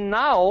systems, then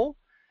now,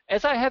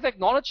 as I have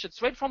acknowledged it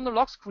straight from the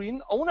lock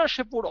screen,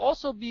 ownership would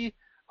also be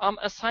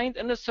assigned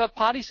in the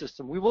third-party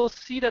system. We will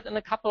see that in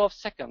a couple of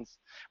seconds.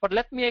 But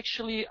let me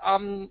actually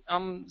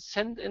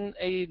send in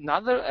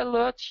another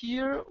alert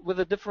here with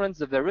a different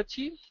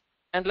severity.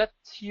 And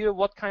let's hear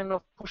what kind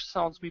of push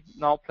sounds we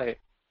now play.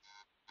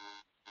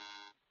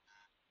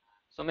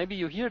 So maybe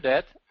you hear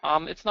that.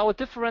 It's now a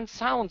different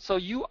sound. So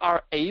you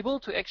are able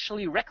to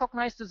actually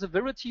recognize the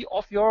severity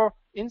of your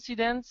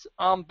incidents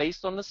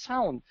based on the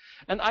sound.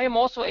 And I am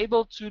also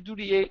able to do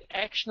the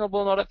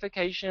actionable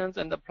notifications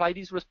and apply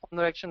these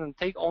responder actions and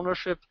take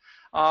ownership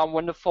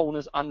when the phone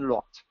is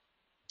unlocked.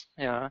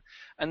 Yeah.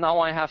 And now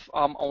I have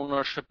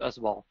ownership as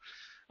well.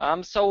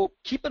 So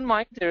keep in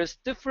mind there is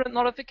different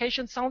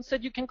notification sounds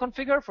that you can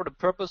configure for the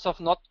purpose of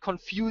not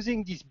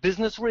confusing these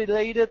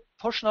business-related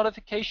push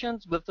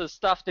notifications with the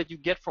stuff that you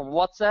get from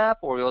WhatsApp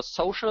or your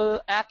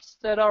social apps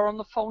that are on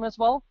the phone as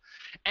well.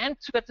 And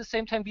to at the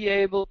same time be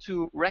able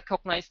to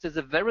recognize the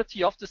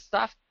severity of the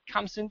stuff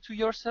comes into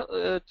your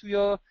phone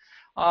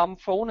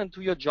and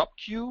to your job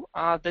queue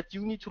that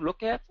you need to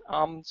look at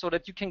so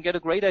that you can get a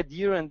great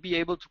idea and be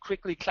able to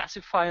quickly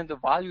classify and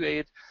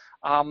evaluate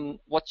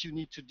what you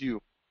need to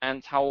do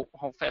and how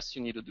fast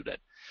you need to do that.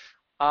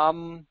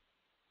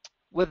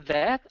 With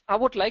that, I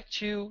would like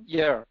to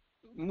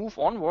move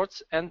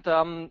onwards and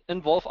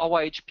involve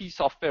our HP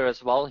software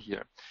as well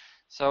here.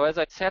 So as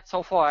I said,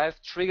 so far I've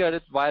triggered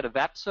it via the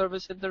web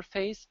service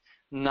interface.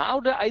 Now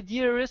the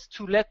idea is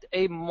to let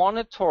a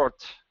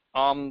monitored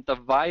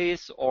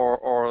device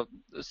or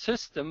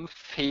system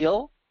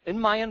fail in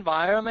my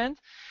environment,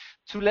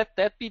 to let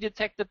that be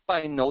detected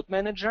by Node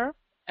Manager,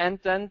 and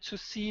then to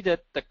see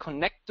that the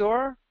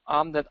connector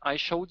that I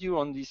showed you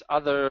on this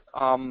other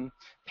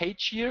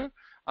page here,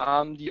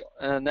 the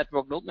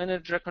Network Node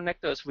Manager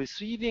connector is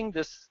receiving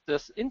this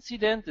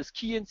incident, this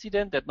key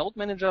incident that Node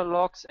Manager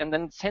logs, and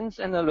then sends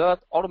an alert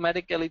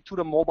automatically to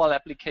the mobile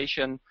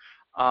application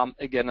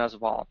again as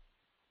well.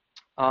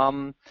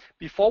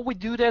 Before we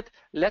do that,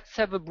 let's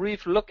have a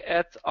brief look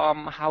at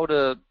how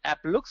the app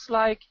looks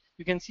like.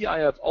 You can see I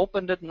have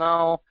opened it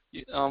now.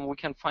 We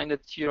can find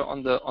it here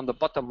on the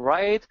bottom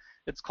right.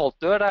 It's called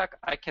Dirdak.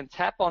 I can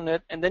tap on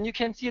it, and then you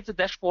can see it's a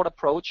dashboard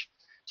approach.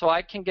 So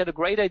I can get a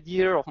great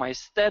idea of my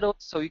status.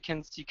 So you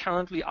can see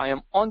currently I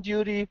am on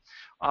duty.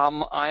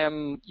 I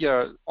am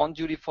on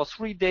duty for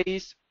 3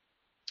 days.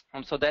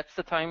 So that's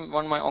the time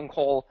when my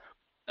on-call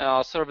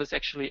service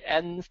actually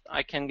ends.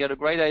 I can get a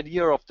great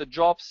idea of the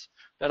jobs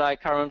that I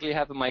currently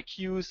have in my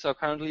queue. So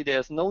currently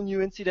there's no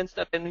new incidents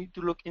that I need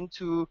to look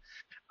into.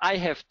 I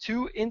have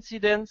 2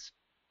 incidents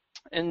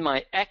in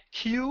my act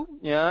queue,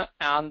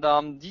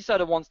 and these are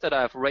the ones that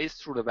I have raised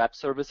through the web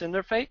service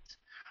interface.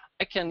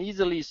 I can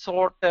easily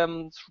sort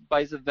them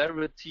by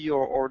severity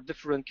or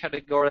different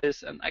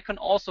categories, and I can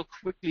also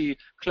quickly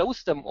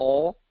close them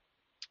all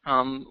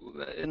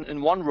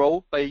in one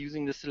row by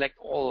using the select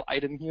all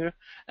item here.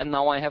 And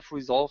now I have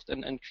resolved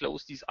and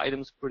closed these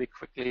items pretty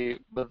quickly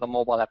with the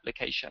mobile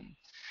application.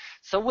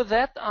 So with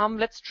that,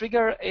 let's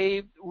trigger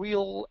a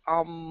real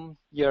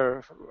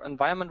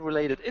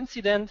environment-related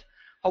incident.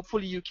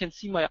 Hopefully you can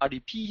see my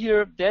RDP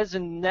here. There's a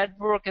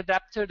network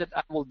adapter that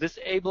I will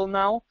disable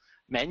now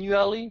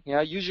manually.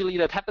 Usually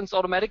that happens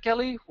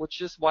automatically,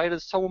 which is why it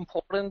is so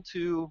important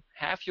to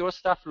have your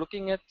stuff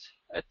looking at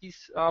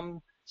these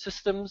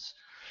systems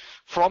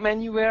from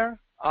anywhere.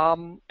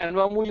 And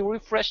when we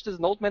refresh this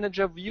Node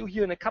Manager view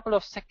here in a couple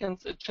of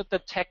seconds, it should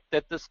detect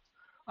that this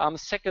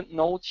second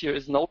node here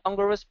is no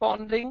longer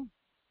responding.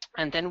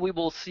 And then we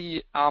will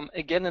see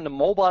again in the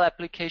mobile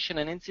application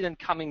an incident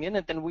coming in,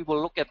 and then we will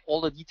look at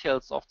all the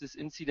details of this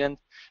incident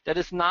that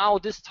is now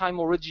this time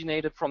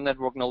originated from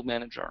Network Node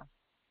Manager.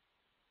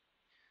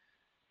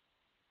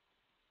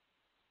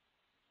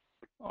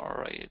 All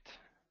right.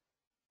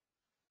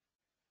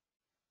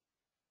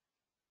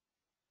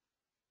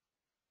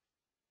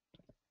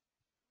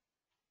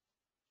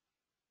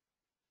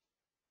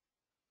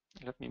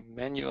 Let me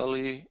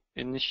manually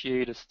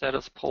initiate a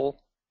status poll.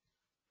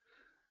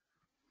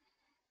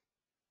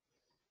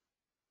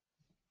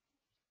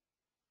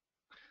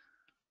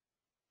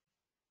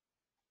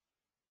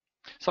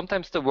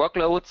 Sometimes the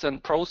workloads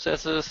and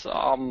processes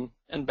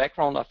in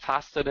background are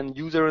faster than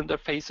user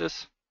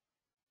interfaces.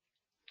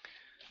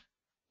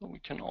 We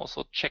can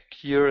also check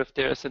here if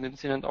there's an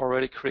incident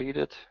already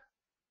created.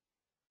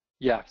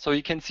 Yeah, so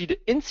you can see the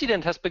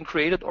incident has been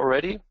created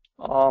already,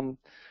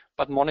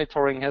 but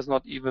monitoring has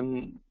not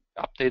even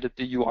updated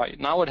the UI.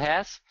 Now it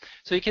has.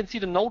 So you can see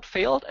the node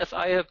failed as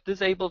I have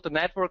disabled the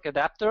network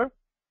adapter.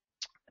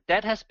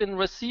 That has been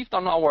received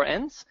on our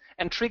ends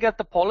and triggered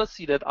the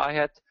policy that I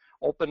had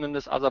open in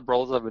this other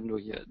browser window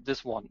here,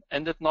 this one,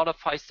 and it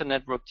notifies the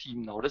network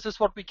team now. This is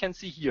what we can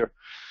see here.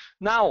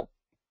 Now,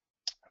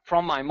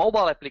 from my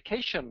mobile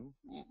application,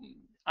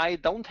 I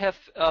don't have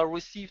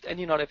received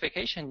any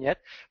notification yet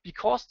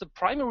because the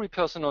primary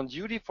person on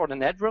duty for the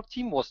network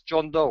team was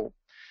John Doe.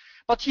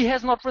 But he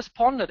has not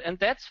responded, and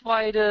that's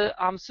why the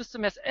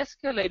system has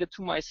escalated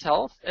to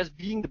myself as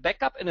being the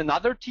backup in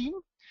another team.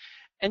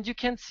 And you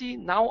can see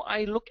now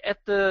I look at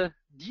the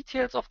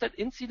details of that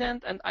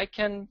incident, and I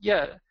can,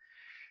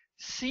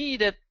 see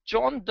that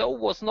John Doe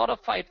was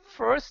notified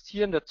first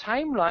here in the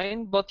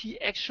timeline, but he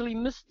actually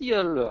missed the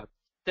alert.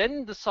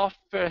 Then the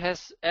software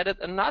has added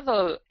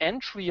another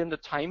entry in the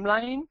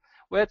timeline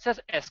where it says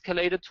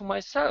escalated to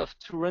myself,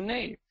 to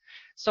Renee.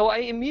 So I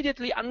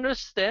immediately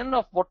understand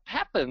of what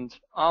happened.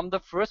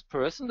 The first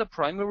person, the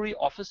primary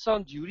officer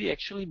on duty,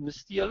 actually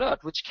missed the alert,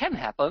 which can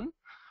happen.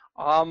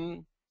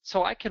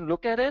 So I can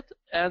look at it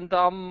and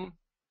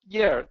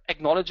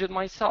acknowledge it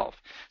myself.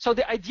 So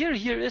the idea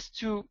here is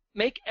to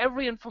make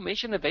every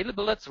information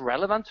available that's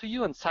relevant to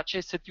you in such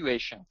a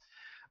situation.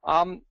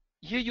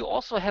 Here you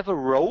also have a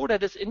row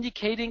that is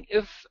indicating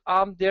if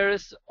there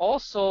is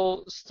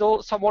also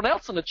still someone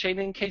else in the chain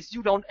in case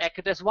you don't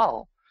act as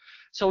well.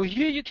 So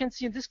here you can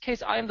see in this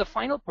case I am the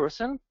final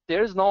person.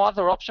 There is no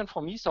other option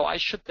for me, so I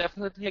should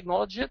definitely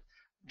acknowledge it.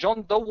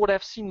 John Doe would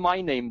have seen my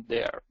name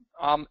there.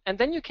 And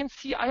then you can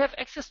see I have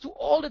access to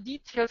all the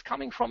details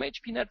coming from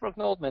HP Network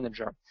Node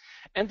Manager.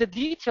 And the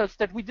details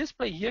that we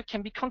display here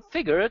can be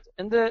configured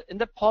in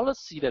the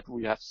policy that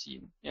we have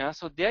seen. Yeah,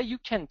 so there you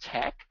can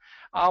tag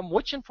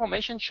which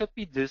information should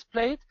be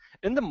displayed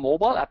in the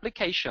mobile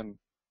application.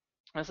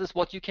 This is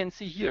what you can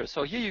see here.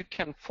 So here you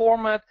can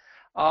format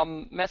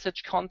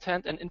message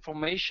content and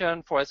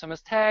information for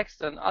SMS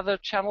text and other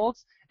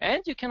channels.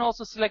 And you can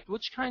also select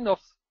which kind of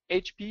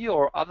HP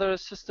or other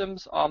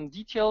systems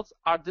details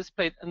are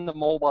displayed in the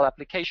mobile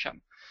application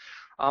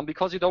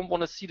because you don't want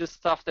to see the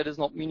stuff that is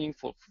not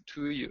meaningful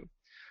to you.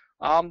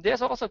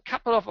 There's also a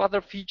couple of other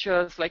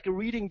features like a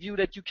reading view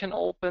that you can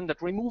open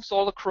that removes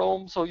all the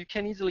Chrome, so you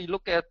can easily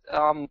look at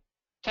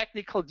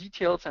technical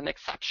details and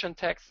exception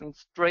text and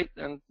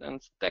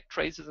stack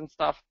traces and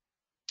stuff.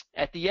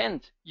 At the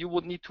end, you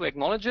would need to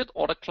acknowledge it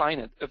or decline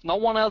it. If no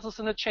one else is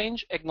in a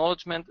change,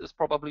 acknowledgement is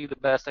probably the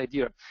best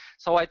idea.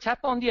 So I tap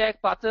on the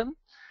Act button,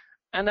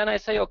 and then I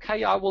say,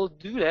 okay, I will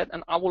do that,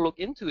 and I will look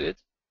into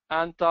it,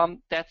 and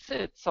that's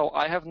it. So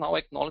I have now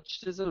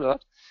acknowledged this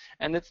alert,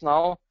 and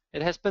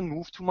it has been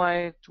moved to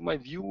my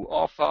view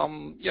of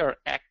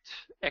Act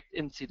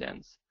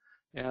incidents.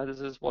 Yeah, this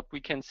is what we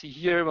can see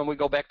here. When we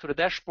go back to the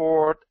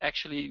dashboard,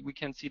 actually we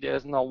can see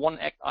there's now one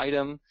Act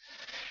item.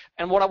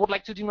 And what I would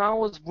like to do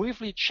now is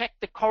briefly check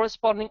the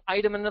corresponding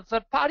item in the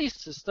third-party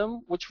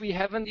system, which we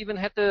haven't even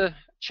had the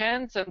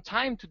chance and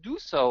time to do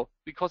so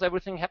because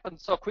everything happened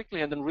so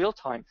quickly and in real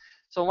time.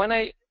 So when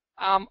I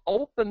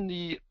open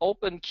the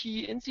Open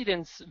Key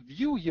Incidents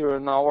view here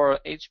in our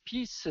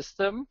HP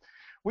system,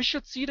 we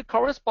should see the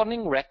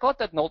corresponding record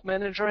that Node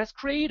Manager has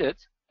created.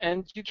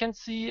 And you can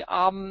see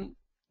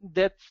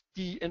that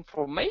the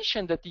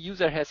information that the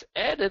user has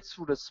added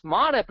through the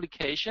smart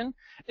application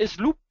is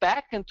looped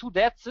back into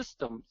that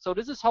system. So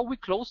this is how we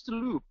close the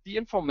loop. The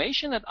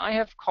information that I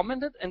have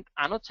commented and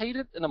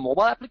annotated in a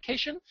mobile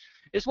application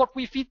is what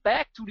we feed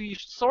back to the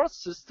source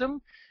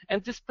system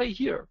and display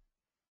here.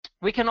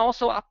 We can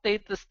also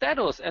update the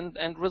status and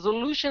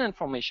resolution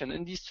information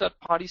in these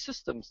third-party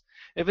systems.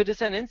 If it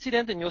is an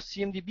incident in your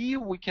CMDB,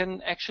 we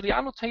can actually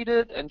annotate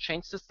it and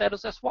change the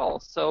status as well.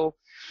 So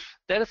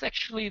that is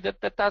actually,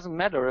 that doesn't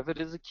matter if it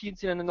is a key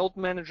incident in Node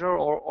Manager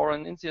or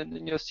an incident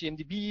in your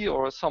CMDB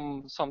or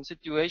some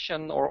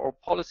situation or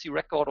policy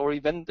record or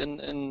event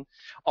in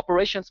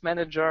Operations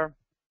Manager.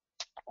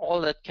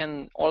 All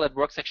that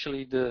works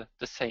actually the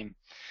same.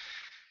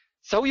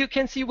 So you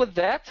can see with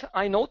that,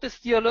 I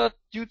noticed the alert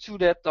due to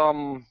that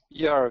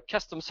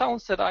custom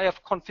sounds that I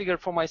have configured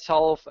for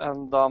myself,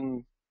 and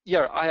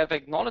I have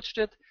acknowledged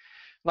it.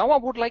 Now I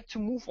would like to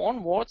move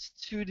onwards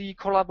to the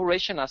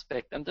collaboration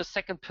aspect and the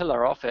second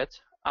pillar of it,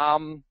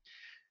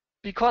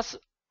 because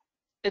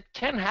it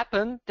can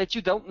happen that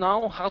you don't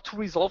know how to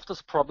resolve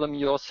this problem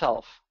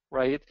yourself.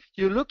 right?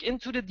 You look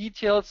into the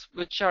details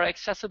which are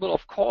accessible,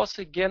 of course,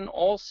 again,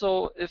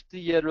 also if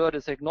the alert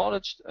is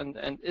acknowledged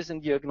and is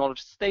in the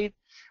acknowledged state,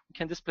 we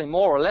can display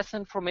more or less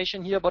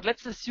information here, but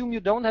let's assume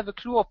you don't have a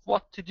clue of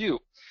what to do.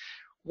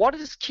 What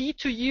is key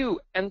to you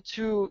and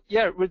to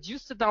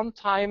reduce the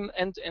downtime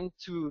and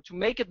to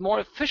make it more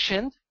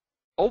efficient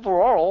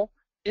overall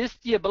is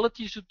the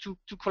ability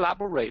to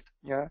collaborate.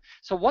 Yeah.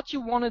 So what you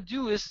want to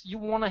do is you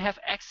want to have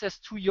access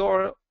to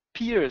your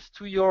peers,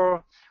 to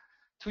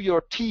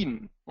your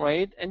team,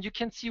 right? And you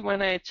can see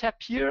when I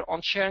tap here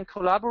on share and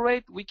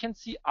collaborate, we can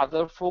see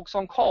other folks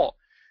on call.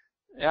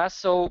 Yeah.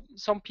 So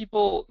some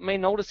people may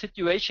know the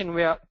situation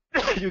where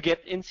you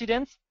get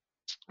incidents,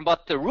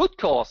 but the root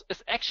cause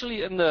is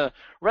actually in the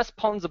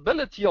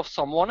responsibility of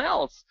someone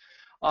else,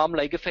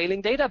 like a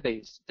failing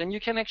database. Then you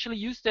can actually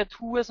use that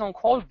who is on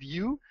call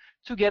view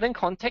to get in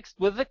context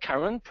with the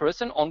current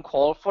person on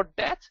call for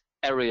that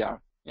area.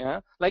 Yeah,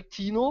 like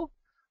Tino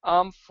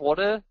for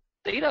the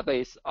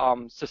database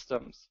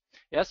systems.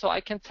 Yeah, so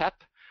I can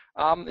tap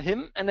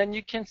him, and then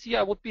you can see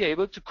I would be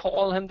able to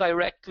call him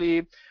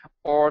directly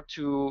or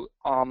to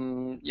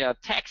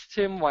text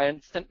him via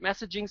instant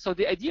messaging. So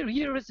the idea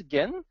here is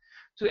again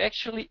to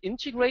actually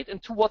integrate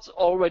into what's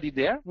already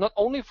there, not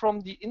only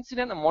from the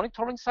incident and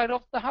monitoring side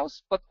of the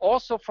house, but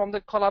also from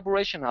the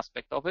collaboration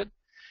aspect of it.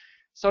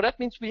 So that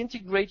means we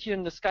integrate here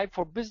in the Skype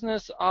for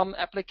Business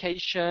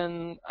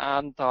application,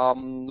 and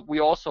we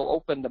also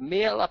open the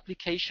mail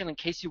application in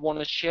case you want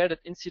to share that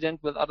incident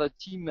with other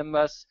team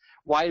members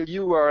while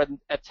you are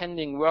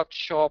attending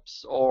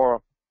workshops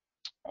or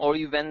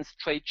events,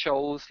 trade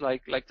shows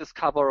like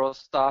Discover or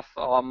stuff.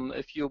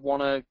 If you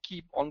want to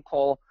keep on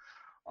call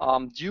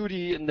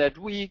duty in that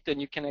week,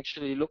 then you can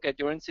actually look at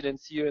your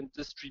incidents here and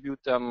distribute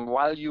them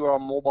while you are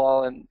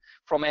mobile and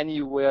from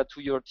anywhere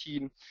to your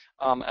team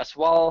as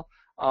well.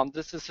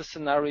 This is a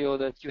scenario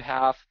that you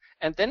have.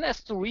 And then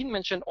as Doreen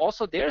mentioned,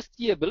 also there's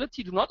the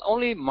ability to not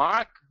only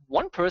mark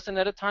one person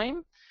at a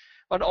time,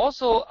 but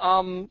also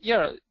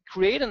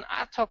create an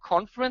ad hoc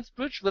conference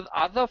bridge with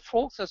other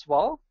folks as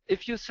well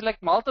if you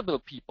select multiple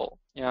people.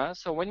 Yeah.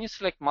 So when you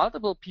select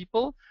multiple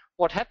people,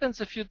 what happens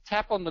if you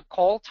tap on the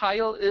call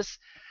tile is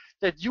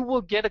that you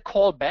will get a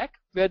call back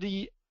where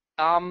the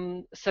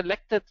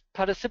selected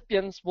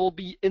participants will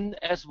be in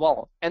as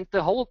well. And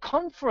the whole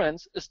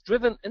conference is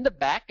driven in the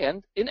back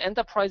end in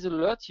Enterprise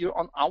Alert here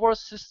on our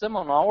system,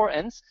 on our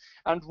ends,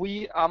 and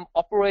we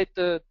operate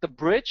the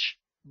bridge,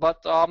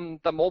 but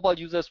the mobile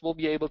users will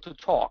be able to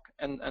talk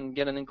and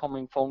get an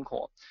incoming phone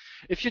call.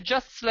 If you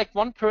just select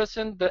one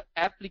person, the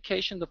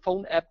application, the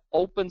phone app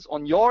opens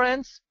on your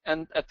ends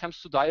and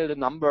attempts to dial the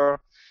number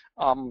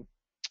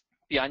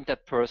behind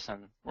that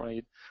person,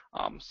 right?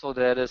 So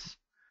that is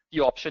the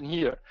option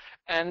here.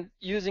 And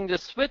using the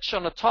switch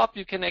on the top,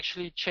 you can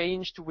actually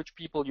change to which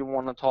people you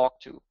want to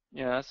talk to.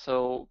 Yeah,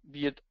 so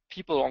be it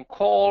people on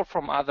call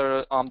from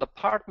other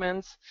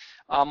departments,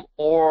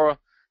 or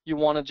you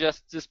want to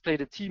just display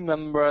the team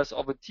members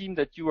of a team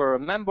that you are a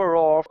member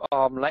of,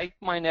 like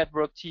my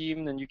network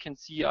team, then you can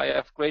see I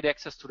have great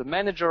access to the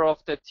manager of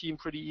that team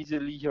pretty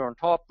easily here on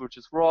top, which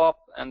is Rob,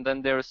 and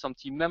then there are some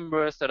team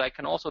members that I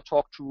can also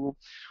talk to,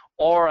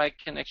 or I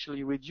can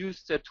actually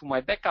reduce that to my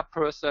backup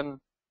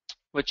person,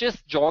 which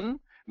is John,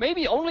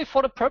 maybe only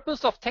for the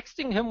purpose of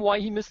texting him why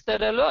he missed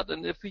that alert,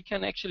 and if we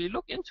can actually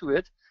look into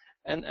it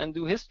and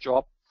do his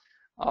job.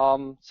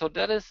 So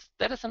that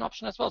is an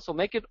option as well. So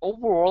make it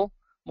overall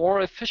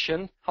more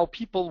efficient how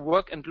people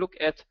work and look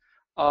at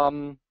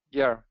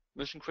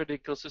mission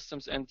critical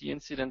systems and the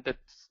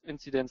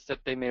incidents that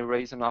they may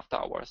raise in after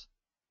hours.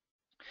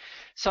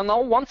 So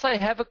now once I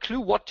have a clue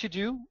what to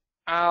do,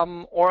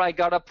 or I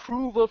got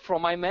approval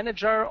from my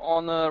manager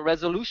on a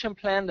resolution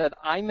plan that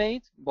I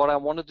made, but I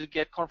wanted to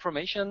get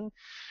confirmation,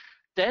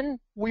 then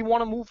we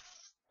want to move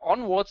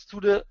onwards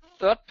to the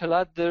third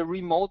pillar, the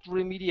remote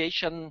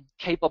remediation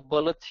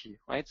capability,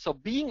 right? So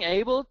being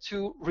able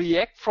to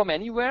react from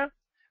anywhere,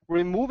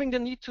 removing the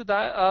need to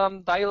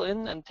dial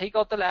in and take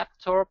out the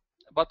laptop,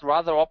 but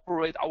rather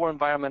operate our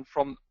environment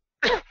from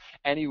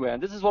anywhere.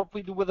 And this is what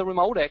we do with the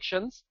remote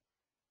actions.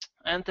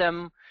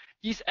 And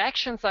these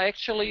actions are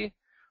actually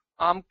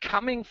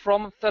coming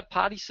from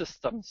third-party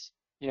systems.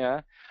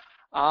 Yeah,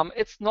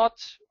 it's not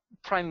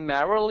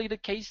primarily the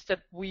case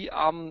that we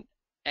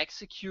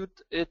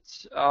execute it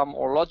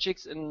or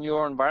logics in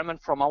your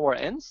environment from our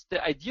ends.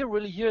 The idea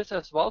really here is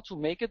as well to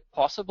make it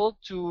possible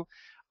to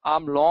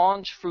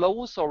launch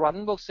flows or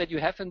runbooks that you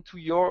have in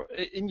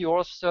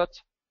your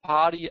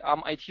third-party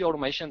IT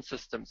automation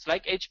systems,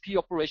 like HP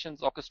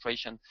Operations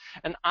Orchestration.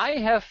 And I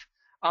have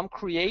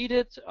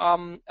created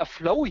a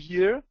flow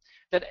here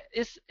that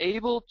is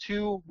able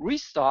to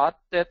restart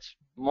that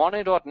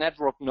monitored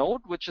network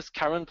node, which is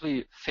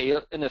currently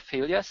in a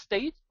failure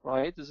state,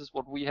 right? This is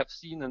what we have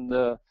seen in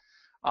the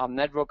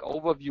network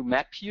overview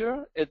map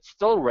here. It's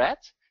still red.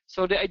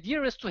 So the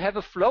idea is to have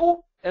a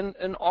flow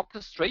in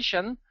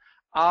orchestration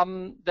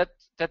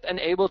that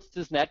enables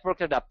this network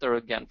adapter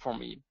again for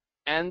me.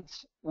 And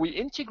we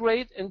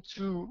integrate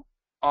into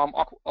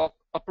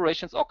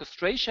operations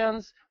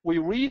orchestrations. We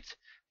read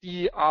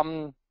the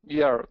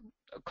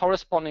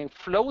corresponding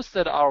flows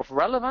that are of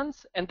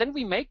relevance, and then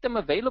we make them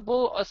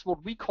available as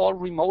what we call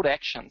remote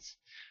actions.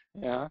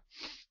 Yeah.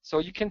 So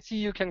you can see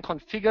you can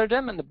configure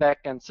them in the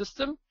backend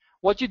system.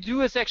 What you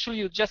do is actually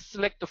you just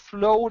select the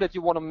flow that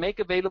you want to make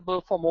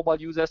available for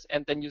mobile users,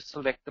 and then you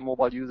select the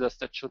mobile users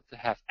that should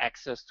have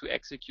access to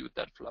execute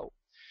that flow.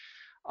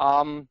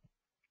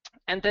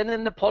 And then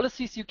in the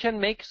policies, you can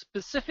make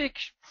specific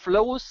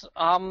flows,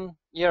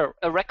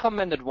 a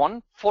recommended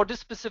one for this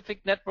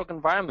specific network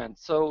environment.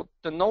 So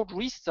the node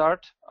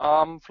restart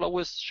flow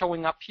is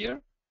showing up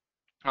here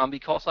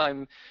because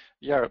I'm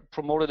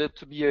promoted it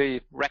to be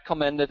a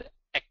recommended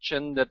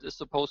action that is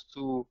supposed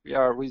to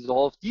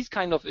resolve these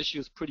kind of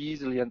issues pretty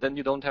easily, and then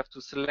you don't have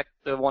to select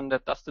the one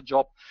that does the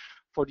job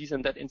for these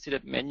and that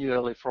incident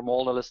manually from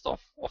all the list of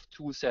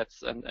tool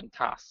sets and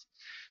tasks.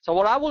 So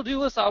what I will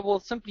do is I will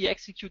simply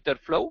execute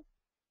that flow.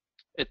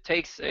 It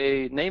takes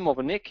a name of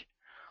a NIC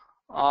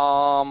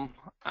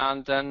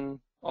and then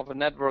of a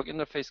network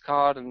interface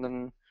card, and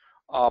then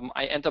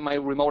I enter my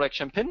remote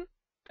action pin.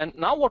 And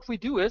now what we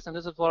do is, and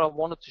this is what I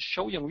wanted to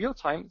show you in real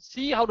time,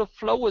 see how the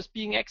flow is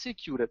being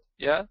executed.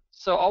 Yeah.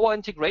 So our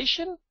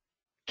integration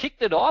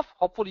kicked it off.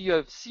 Hopefully you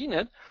have seen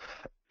it.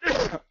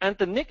 And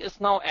the NIC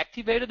is now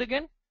activated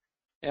again.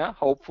 Yeah.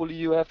 Hopefully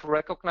you have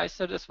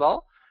recognized it as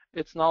well.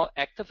 It's now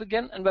active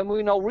again. And when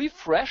we now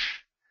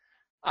refresh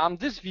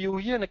this view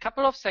here in a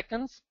couple of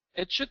seconds,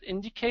 it should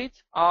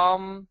indicate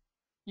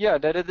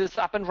that it is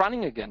up and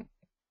running again,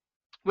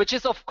 which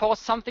is of course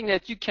something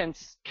that you can't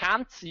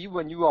see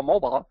when you are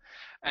mobile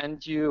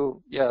and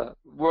you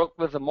work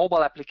with a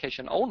mobile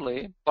application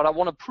only, but I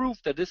want to prove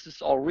that this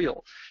is all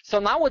real. So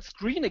now it's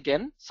green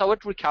again, so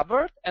it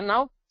recovered, and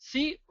now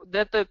see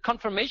that the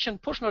confirmation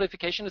push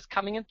notification is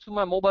coming into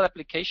my mobile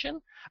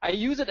application. I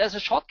use it as a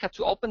shortcut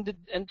to open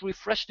and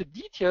refresh the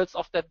details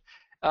of that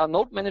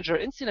node manager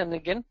incident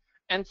again,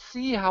 and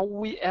see how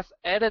we have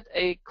added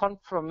a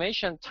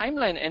confirmation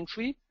timeline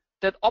entry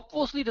that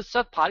obviously the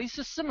third-party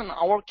system, in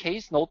our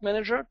case Node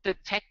Manager,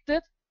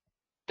 detected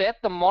that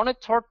the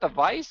monitored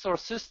device or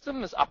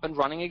system is up and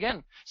running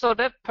again. So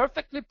that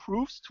perfectly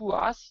proves to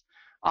us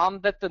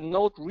that the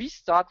node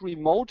restart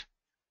remote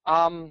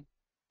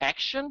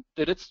action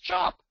did its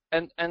job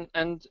and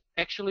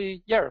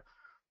actually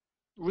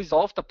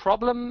resolved the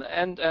problem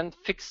and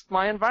fixed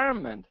my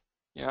environment.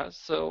 Yeah,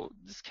 so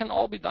this can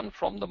all be done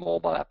from the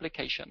mobile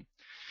application.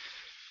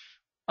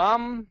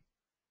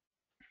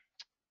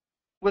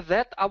 With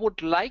that, I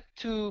would like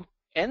to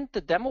end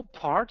the demo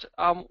part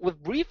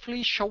with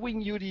briefly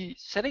showing you the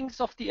settings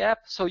of the app.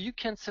 So you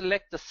can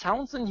select the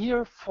sounds in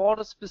here for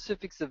the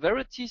specific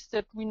severities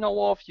that we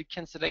know of. You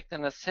can select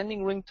an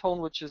ascending ringtone,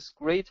 which is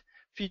a great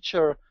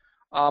feature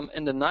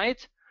in the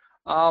night.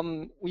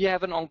 We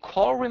have an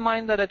on-call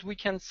reminder that we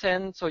can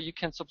send, so you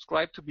can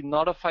subscribe to be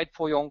notified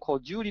for your on-call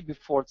duty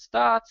before it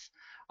starts.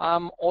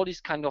 All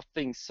these kind of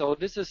things. So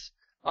this is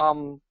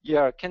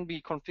can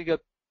be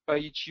configured by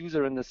each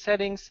user in the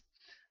settings.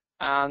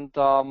 And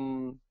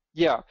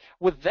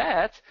with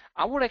that,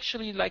 I would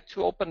actually like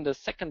to open the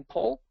second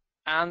poll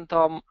and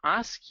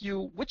ask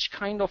you which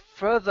kind of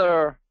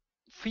further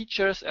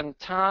features and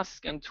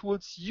tasks and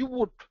tools you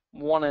would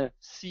want to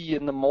see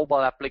in the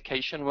mobile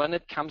application when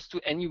it comes to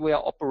anywhere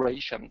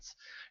operations.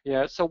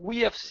 Yeah, so we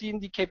have seen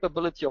the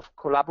capability of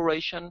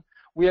collaboration.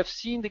 We have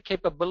seen the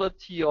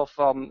capability of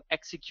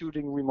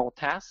executing remote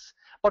tasks.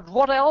 But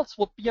what else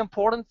would be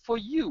important for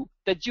you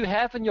that you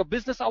have in your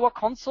business hour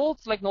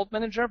consoles like Node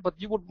Manager, but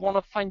you would want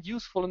to find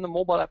useful in the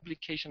mobile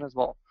application as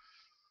well?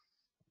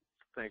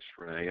 Thanks,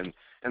 Renee.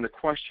 And the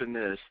question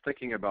is,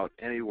 thinking about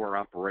anywhere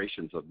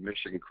operations of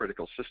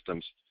mission-critical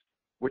systems,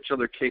 which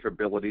other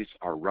capabilities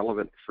are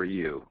relevant for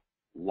you?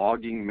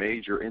 Logging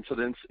major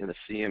incidents in a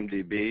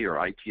CMDB or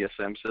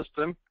ITSM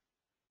system,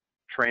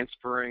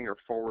 transferring or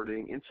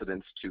forwarding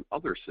incidents to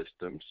other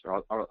systems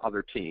or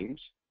other teams,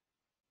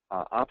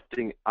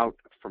 opting out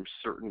from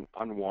certain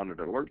unwanted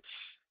alerts,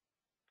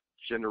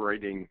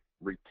 generating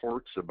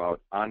reports about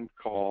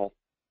on-call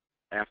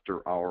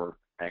after-hour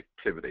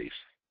activities.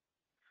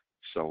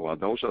 So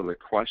those are the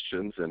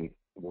questions, and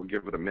we'll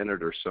give it a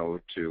minute or so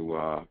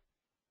to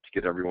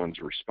get everyone's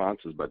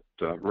responses. But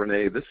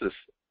Renee, this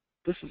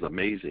is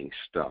amazing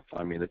stuff.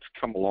 I mean, it's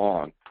come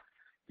along.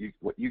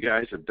 What you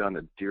guys have done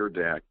at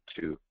DeerDAC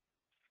to,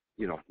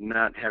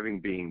 not having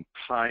been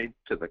tied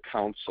to the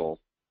console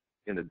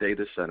in a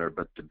data center,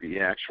 but to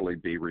actually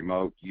be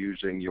remote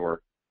using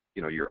your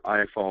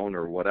iPhone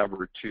or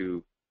whatever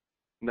to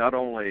not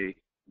only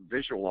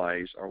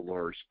visualize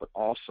alerts, but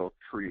also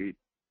create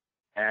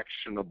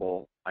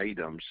actionable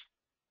items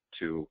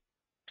to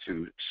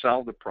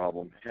solve the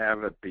problem,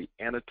 have it be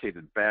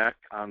annotated back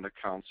on the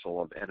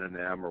console of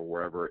NNM or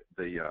wherever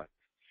the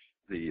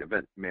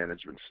event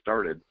management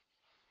started,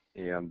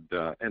 and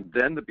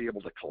then to be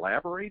able to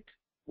collaborate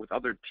with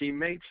other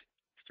teammates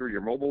through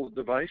your mobile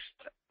device.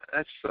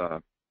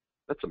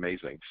 That's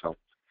amazing. So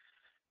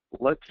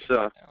let's see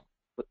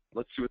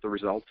what the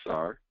results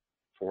are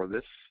for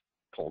this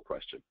poll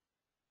question.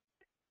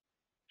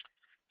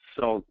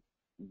 So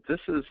this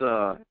is it's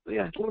a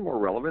little more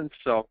relevant.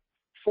 So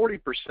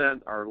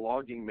 40% are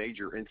logging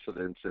major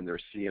incidents in their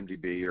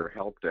CMDB or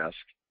help desk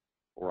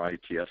or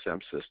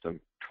ITSM system.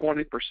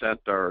 20%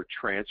 are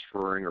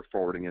transferring or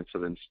forwarding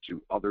incidents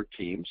to other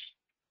teams.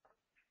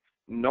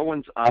 No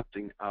one's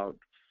opting out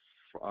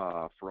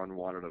for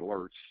unwanted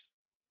alerts.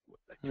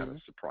 That kind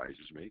of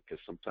surprises me,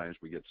 because sometimes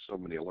we get so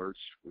many alerts,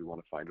 we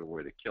want to find a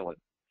way to kill it.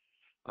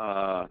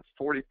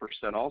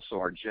 40% also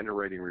are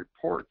generating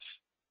reports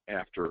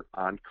after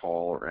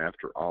on-call or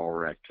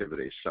after-hour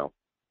activities. So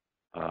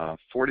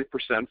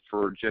 40%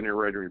 for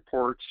generating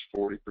reports,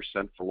 40%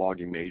 for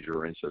logging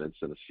major incidents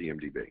in a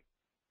CMDB.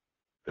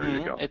 There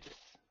you go.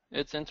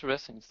 It's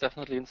interesting. It's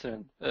definitely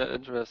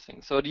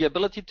interesting. So the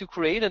ability to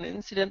create an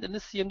incident in the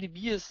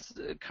CMDB is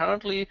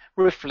currently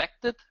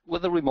reflected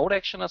with a remote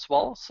action as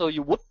well. So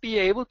you would be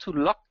able to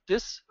log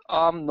this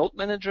Node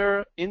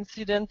Manager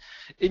incident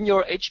in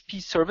your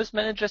HP Service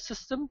Manager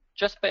system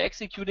just by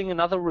executing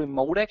another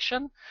remote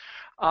action.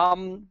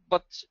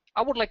 But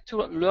I would like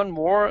to learn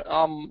more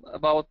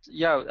about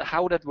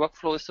how that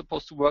workflow is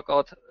supposed to work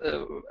out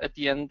at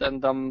the end,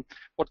 and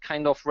what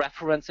kind of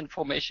reference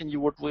information you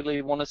would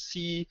really want to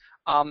see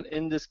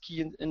in this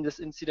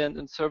incident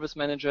in Service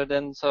Manager.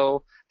 Then,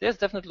 so there's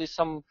definitely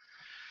some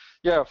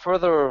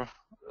further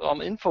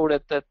info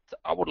that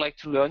I would like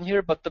to learn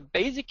here, but the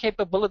basic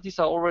capabilities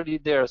are already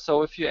there.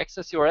 So if you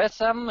access your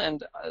SM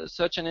and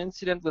search an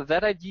incident with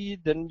that ID,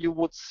 then you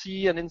would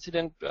see an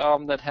incident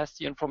that has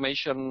the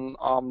information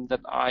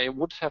that I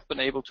would have been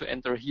able to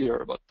enter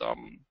here. But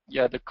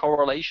the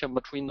correlation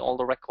between all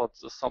the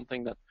records is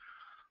something that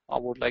I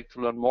would like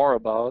to learn more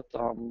about.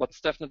 But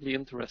it's definitely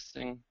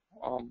interesting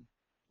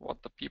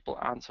what the people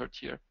answered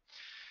here.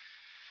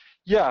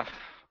 Yeah.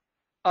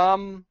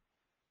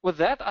 With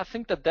that, I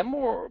think the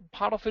demo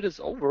part of it is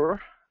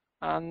over,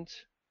 and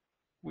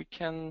we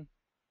can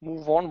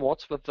move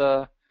onwards with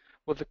the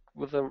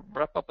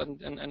wrap up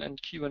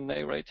and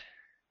Q&A, right?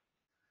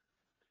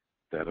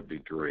 That'd be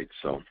great.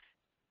 So,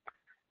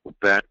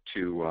 back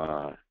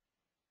to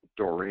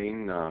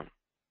Doreen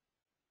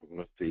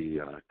with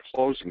the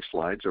closing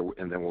slides,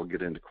 and then we'll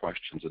get into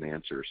questions and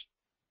answers.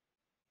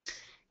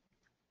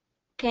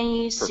 Can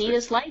you see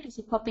the slide? Is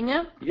it popping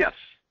up? Yes.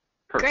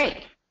 Perfect.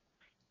 Great.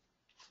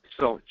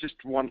 So just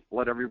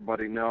let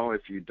everybody know,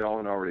 if you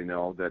don't already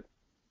know, that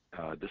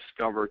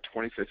Discover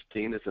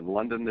 2015 is in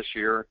London this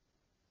year.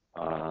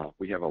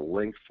 We have a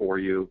link for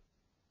you,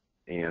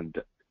 and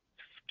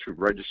to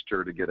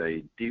register to get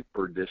a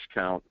deeper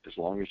discount as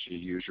long as you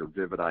use your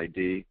Vivid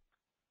ID,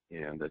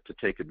 and to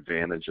take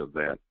advantage of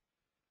that.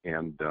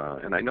 And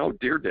I know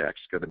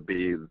DeerDeck's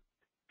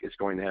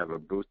going to have a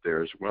booth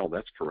there as well.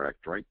 That's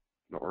correct, right,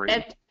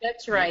 Noreen?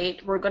 That's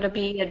right. We're going to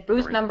be at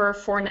booth number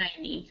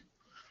 490.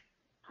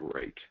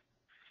 Great.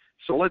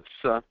 So let's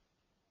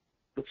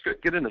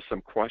get into some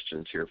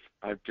questions here.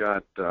 I've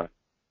got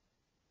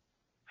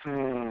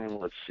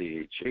let's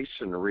see.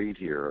 Jason Reed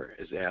here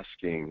is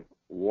asking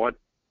what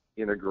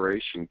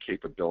integration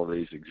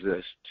capabilities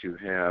exist to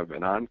have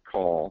an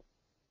on-call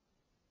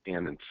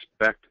and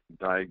inspect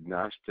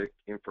diagnostic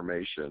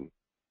information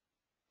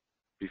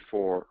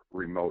before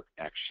remote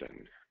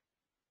action.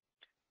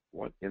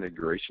 What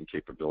integration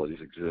capabilities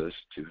exist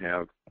to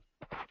have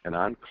an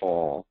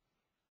on-call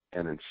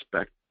and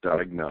inspect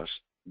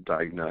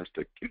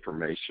diagnostic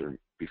information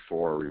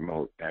before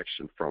remote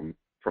action from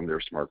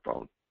their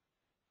smartphone?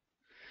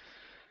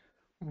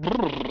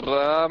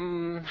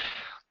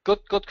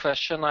 Good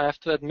question, I have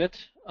to admit.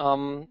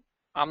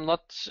 I'm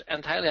not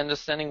entirely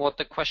understanding what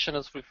the question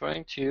is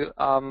referring to.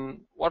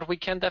 What we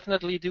can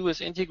definitely do is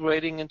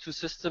integrating into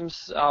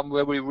systems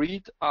where we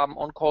read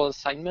on-call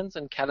assignments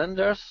and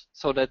calendars,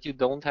 so that you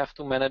don't have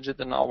to manage it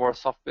in our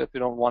software if you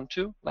don't want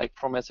to, like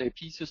from SAP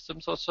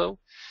systems or so.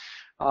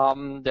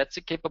 That's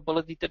a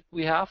capability that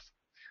we have.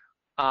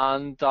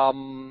 And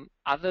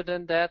other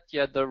than that,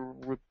 the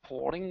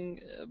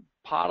reporting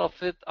part of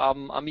it,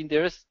 I mean,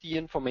 there's the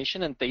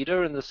information and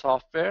data in the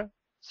software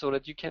so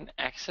that you can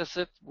access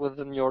it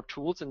within your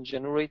tools and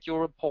generate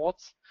your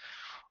reports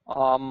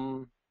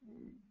of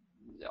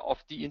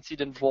the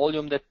incident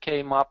volume that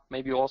came up,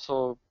 maybe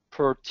also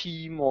per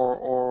team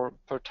or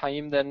per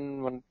time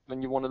then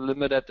when you want to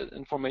limit that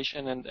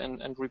information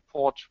and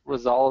report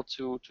results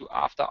to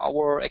after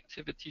hour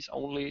activities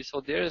only.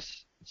 So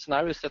there's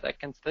scenarios that I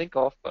can think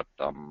of, but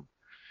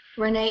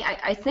Renee,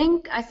 I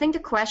think the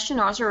question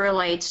also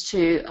relates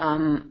to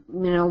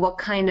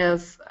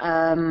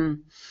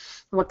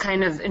what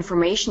kind of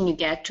information you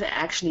get to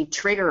actually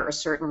trigger a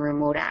certain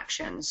remote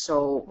action.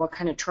 So what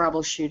kind of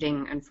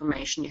troubleshooting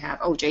information you have.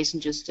 Oh, Jason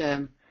just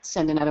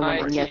sent another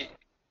one.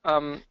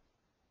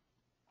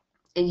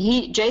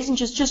 Jason,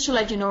 just to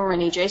let you know,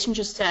 Renee, Jason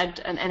just said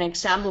an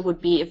example would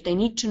be if they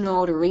need to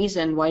know the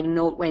reason why the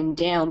node went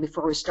down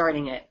before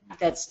restarting it.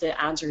 That's the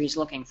answer he's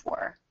looking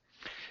for.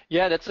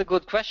 Yeah, that's a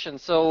good question.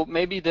 So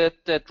maybe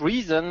that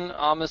reason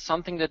is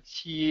something that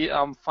he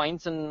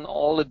finds in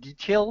all the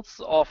details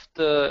of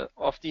the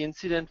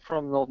incident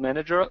from Node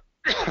Manager.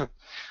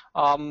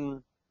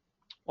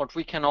 What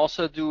we can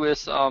also do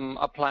is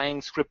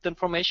applying script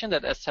information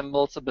that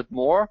assembles a bit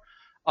more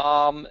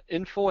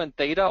info and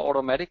data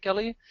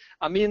automatically.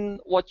 I mean,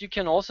 what you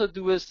can also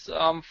do is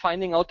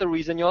finding out the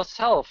reason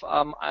yourself.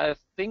 I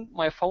think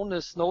my phone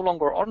is no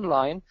longer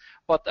online,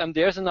 but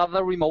there's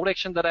another remote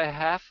action that I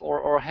have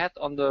or had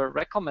on the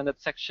recommended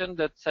section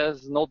that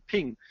says not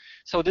ping.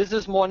 So this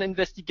is more an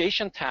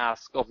investigation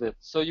task of it.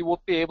 So you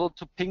would be able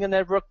to ping a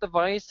network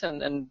device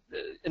and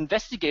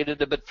investigate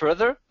it a bit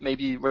further,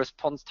 maybe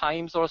response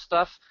times or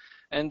stuff,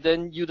 and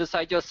then you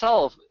decide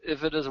yourself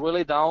if it is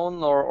really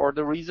down or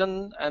the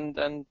reason, and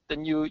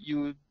then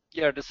you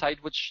decide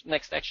which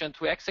next action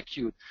to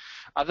execute.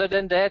 Other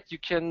than that, you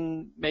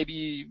can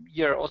maybe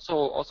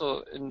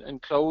also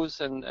enclose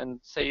and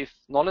save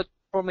knowledge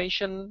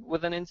information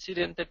with an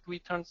incident that we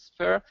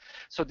transfer.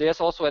 So there's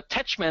also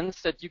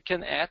attachments that you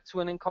can add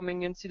to an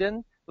incoming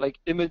incident, like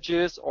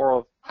images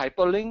or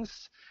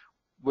hyperlinks,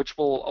 which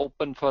will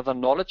open further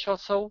knowledge or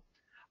so.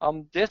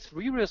 There's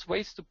various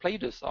ways to play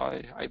this,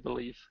 I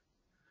believe.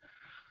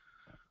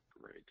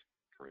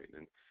 Great.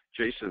 And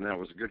Jason, that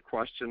was a good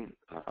question.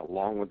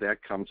 Along with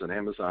that comes an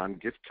Amazon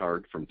gift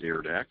card from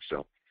DeerDeck,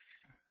 so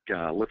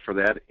look for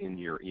that in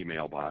your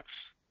email box.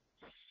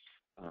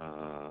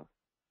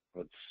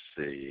 Let's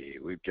see.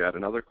 We've got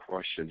another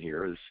question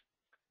here. Is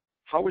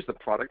how is the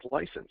product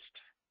licensed?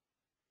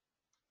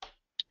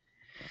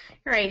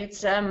 Right.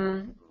 It's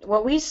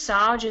what we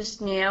saw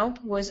just now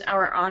was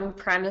our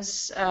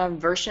on-premise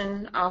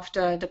version of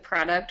the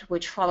product,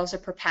 which follows a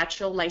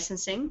perpetual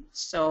licensing.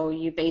 So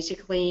you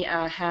basically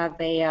have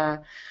a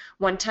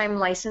one-time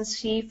license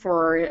fee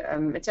for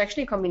it's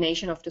actually a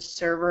combination of the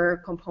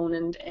server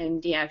component and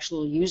the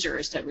actual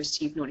users that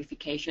receive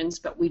notifications,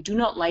 but we do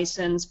not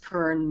license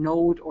per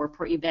node or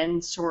per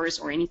event source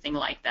or anything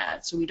like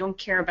that. So we don't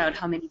care about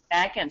how many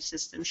backend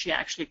systems you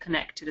actually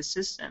connect to the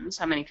systems,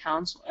 how many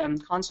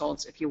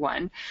consoles, if you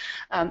want.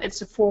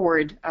 It's a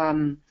forward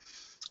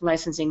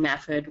licensing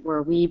method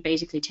where we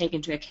basically take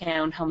into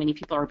account how many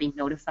people are being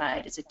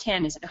notified. Is it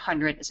 10? Is it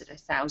 100? Is it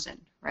 1,000?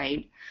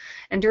 Right?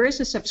 And there is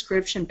a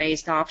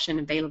subscription-based option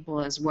available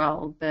as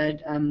well,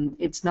 but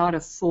it's not a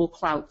full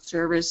cloud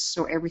service,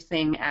 so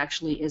everything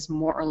actually is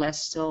more or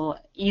less still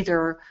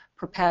either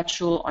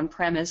perpetual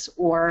on-premise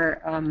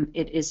or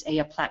it is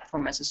a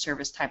platform as a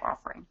service type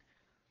offering.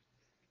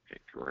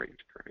 Okay, great.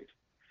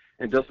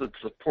 And does it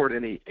support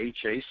any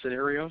HA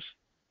scenarios?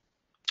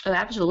 Oh,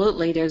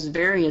 absolutely. There's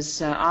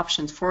various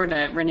options for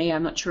that. Renee,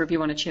 I'm not sure if you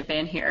want to chip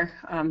in here,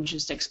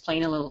 just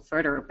explain a little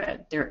further,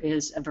 but there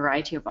is a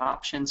variety of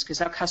options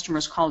because our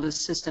customers call this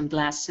system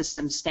last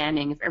system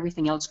standing. If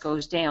everything else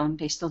goes down,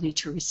 they still need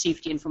to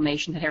receive the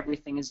information that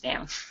everything is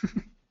down.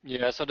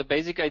 Yeah, so the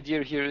basic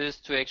idea here is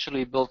to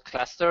actually build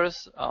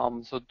clusters,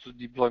 so to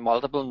deploy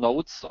multiple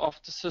nodes of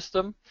the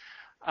system.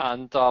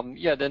 And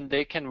then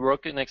they can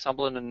work, in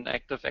example, in an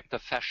active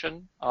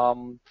fashion.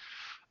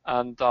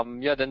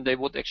 Then they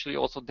would actually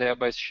also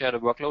thereby share the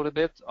workload a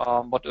bit.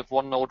 But if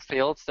one node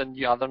fails, then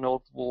the other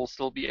node will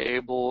still be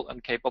able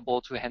and capable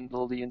to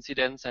handle the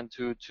incidents and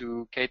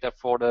to cater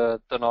for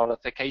the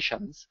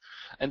notifications.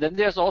 And then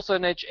there's also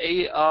an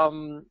HA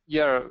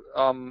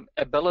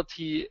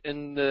ability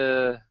in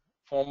the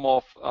form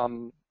of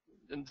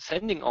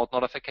sending out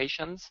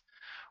notifications.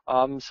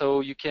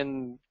 So you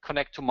can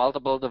connect to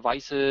multiple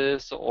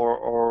devices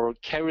or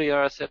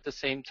carriers at the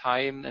same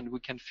time, and we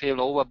can fail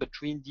over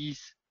between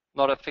these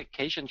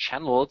notification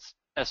channels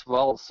as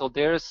well. So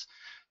there's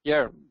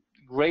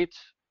great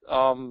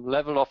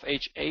level of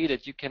HA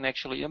that you can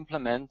actually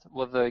implement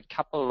with a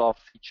couple of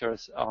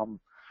features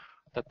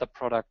that the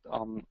product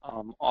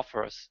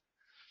offers.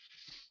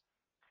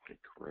 Okay,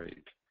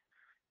 great.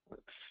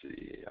 Let's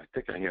see. I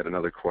think I had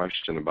another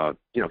question about,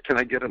 can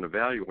I get an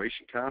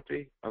evaluation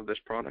copy of this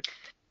product?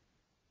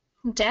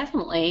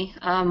 Definitely.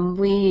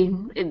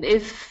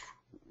 If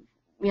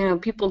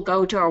people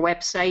go to our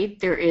website,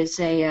 there is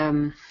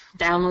a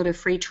download a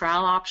free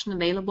trial option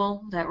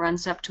available that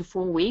runs up to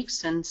 4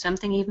 weeks, and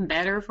something even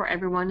better for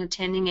everyone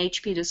attending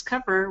HP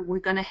Discover, we're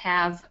going to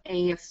have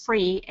a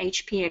free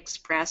HP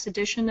Express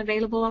edition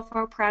available of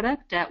our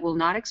product that will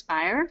not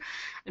expire.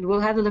 It will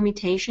have a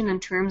limitation in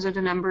terms of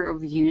the number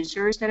of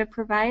users that it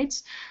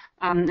provides.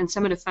 And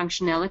some of the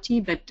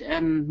functionality, but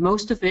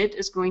most of it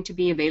is going to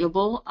be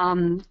available,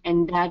 and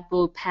that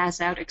will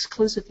pass out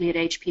exclusively at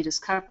HP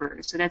Discover.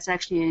 So that's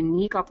actually a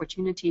unique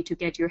opportunity to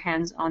get your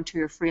hands onto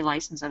your free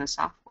license on the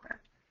software.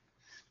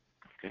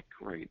 Okay,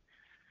 great.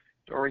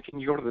 Doreen, can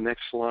you go to the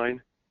next slide?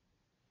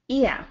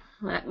 Yeah,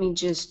 let me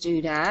just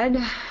do that.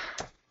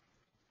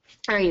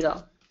 There you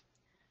go.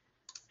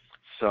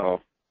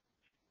 So,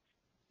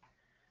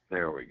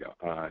 there we go.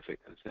 I think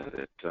that's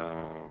it.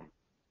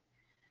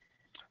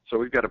 So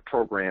we've got a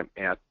program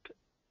at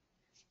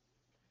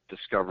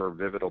Discover.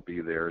 Vivid will be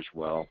there as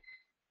well.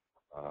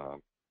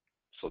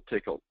 So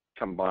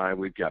come by.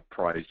 We've got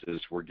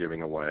prizes we're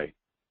giving away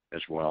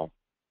as well.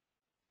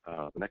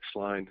 The next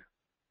slide.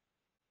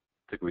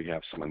 I think we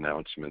have some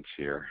announcements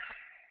here.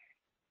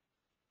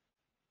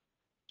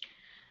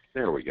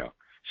 There we go.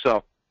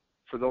 So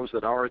for those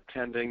that are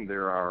attending,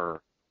 there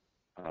are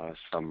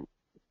some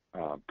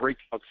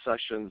breakout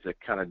sessions that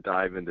kind of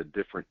dive into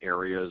different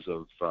areas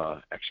of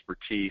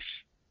expertise.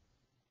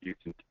 You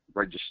can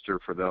register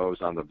for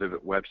those on the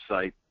Vivid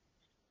website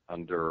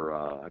under,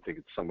 I think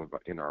it's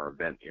in our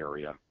event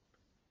area.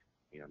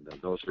 And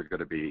those are going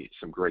to be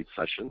some great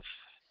sessions.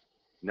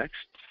 Next.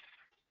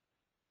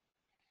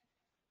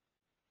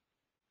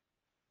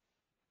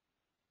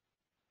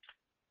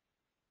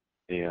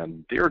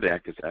 And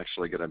DeerDAC is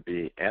actually going to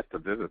be at the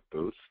Vivid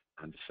booth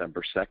on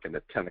December 2nd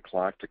at 10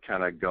 o'clock to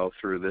kind of go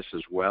through this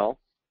as well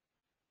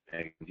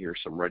and hear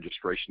some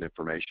registration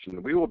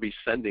information. We will be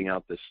sending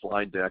out this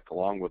slide deck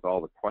along with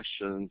all the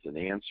questions and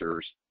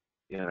answers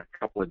in a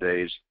couple of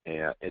days.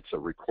 And it's a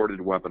recorded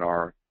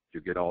webinar.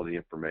 You get all the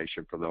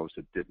information for those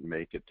that didn't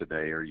make it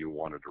today or you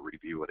wanted to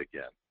review it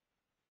again.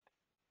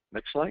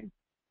 Next slide.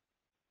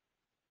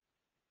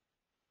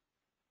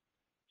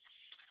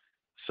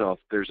 So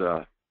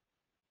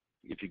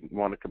if you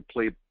want to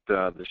complete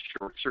the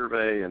short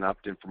survey and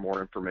opt in for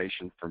more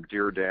information from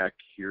DeerDAC,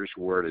 here's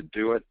where to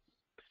do it.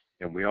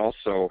 And we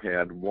also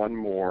had one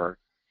more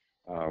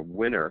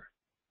winner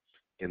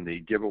in the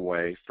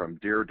giveaway from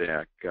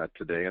DeerDAC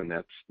today, and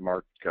that's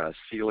Mark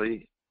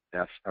Seeley,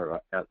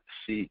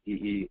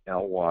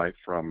 C-E-E-L-Y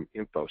from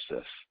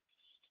Infosys.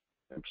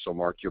 And so,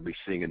 Mark, you'll be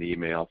seeing an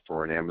email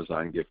for an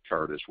Amazon gift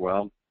card as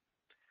well.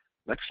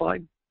 Next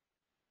slide.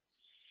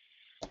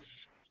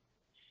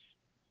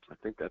 I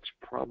think that's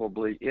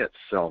probably it.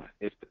 So,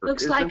 if there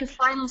looks like a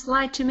final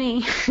slide to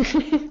me.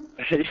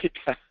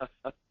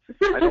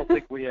 I don't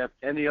think we have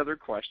any other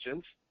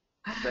questions.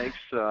 Thanks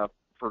for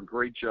a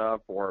great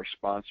job for our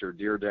sponsor,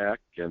 DeerDAC.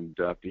 And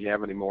if you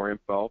have any more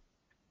info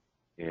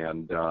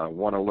and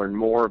want to learn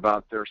more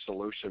about their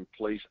solution,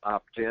 please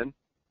opt in,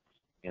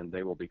 and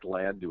they will be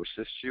glad to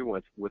assist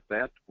you. With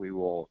that, we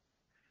will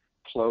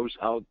close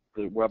out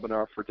the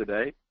webinar for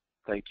today.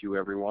 Thank you,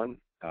 everyone.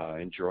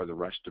 Enjoy the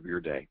rest of your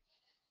day.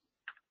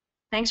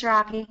 Thanks,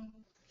 Rocky.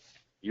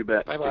 You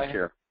bet. Bye-bye. Take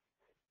care.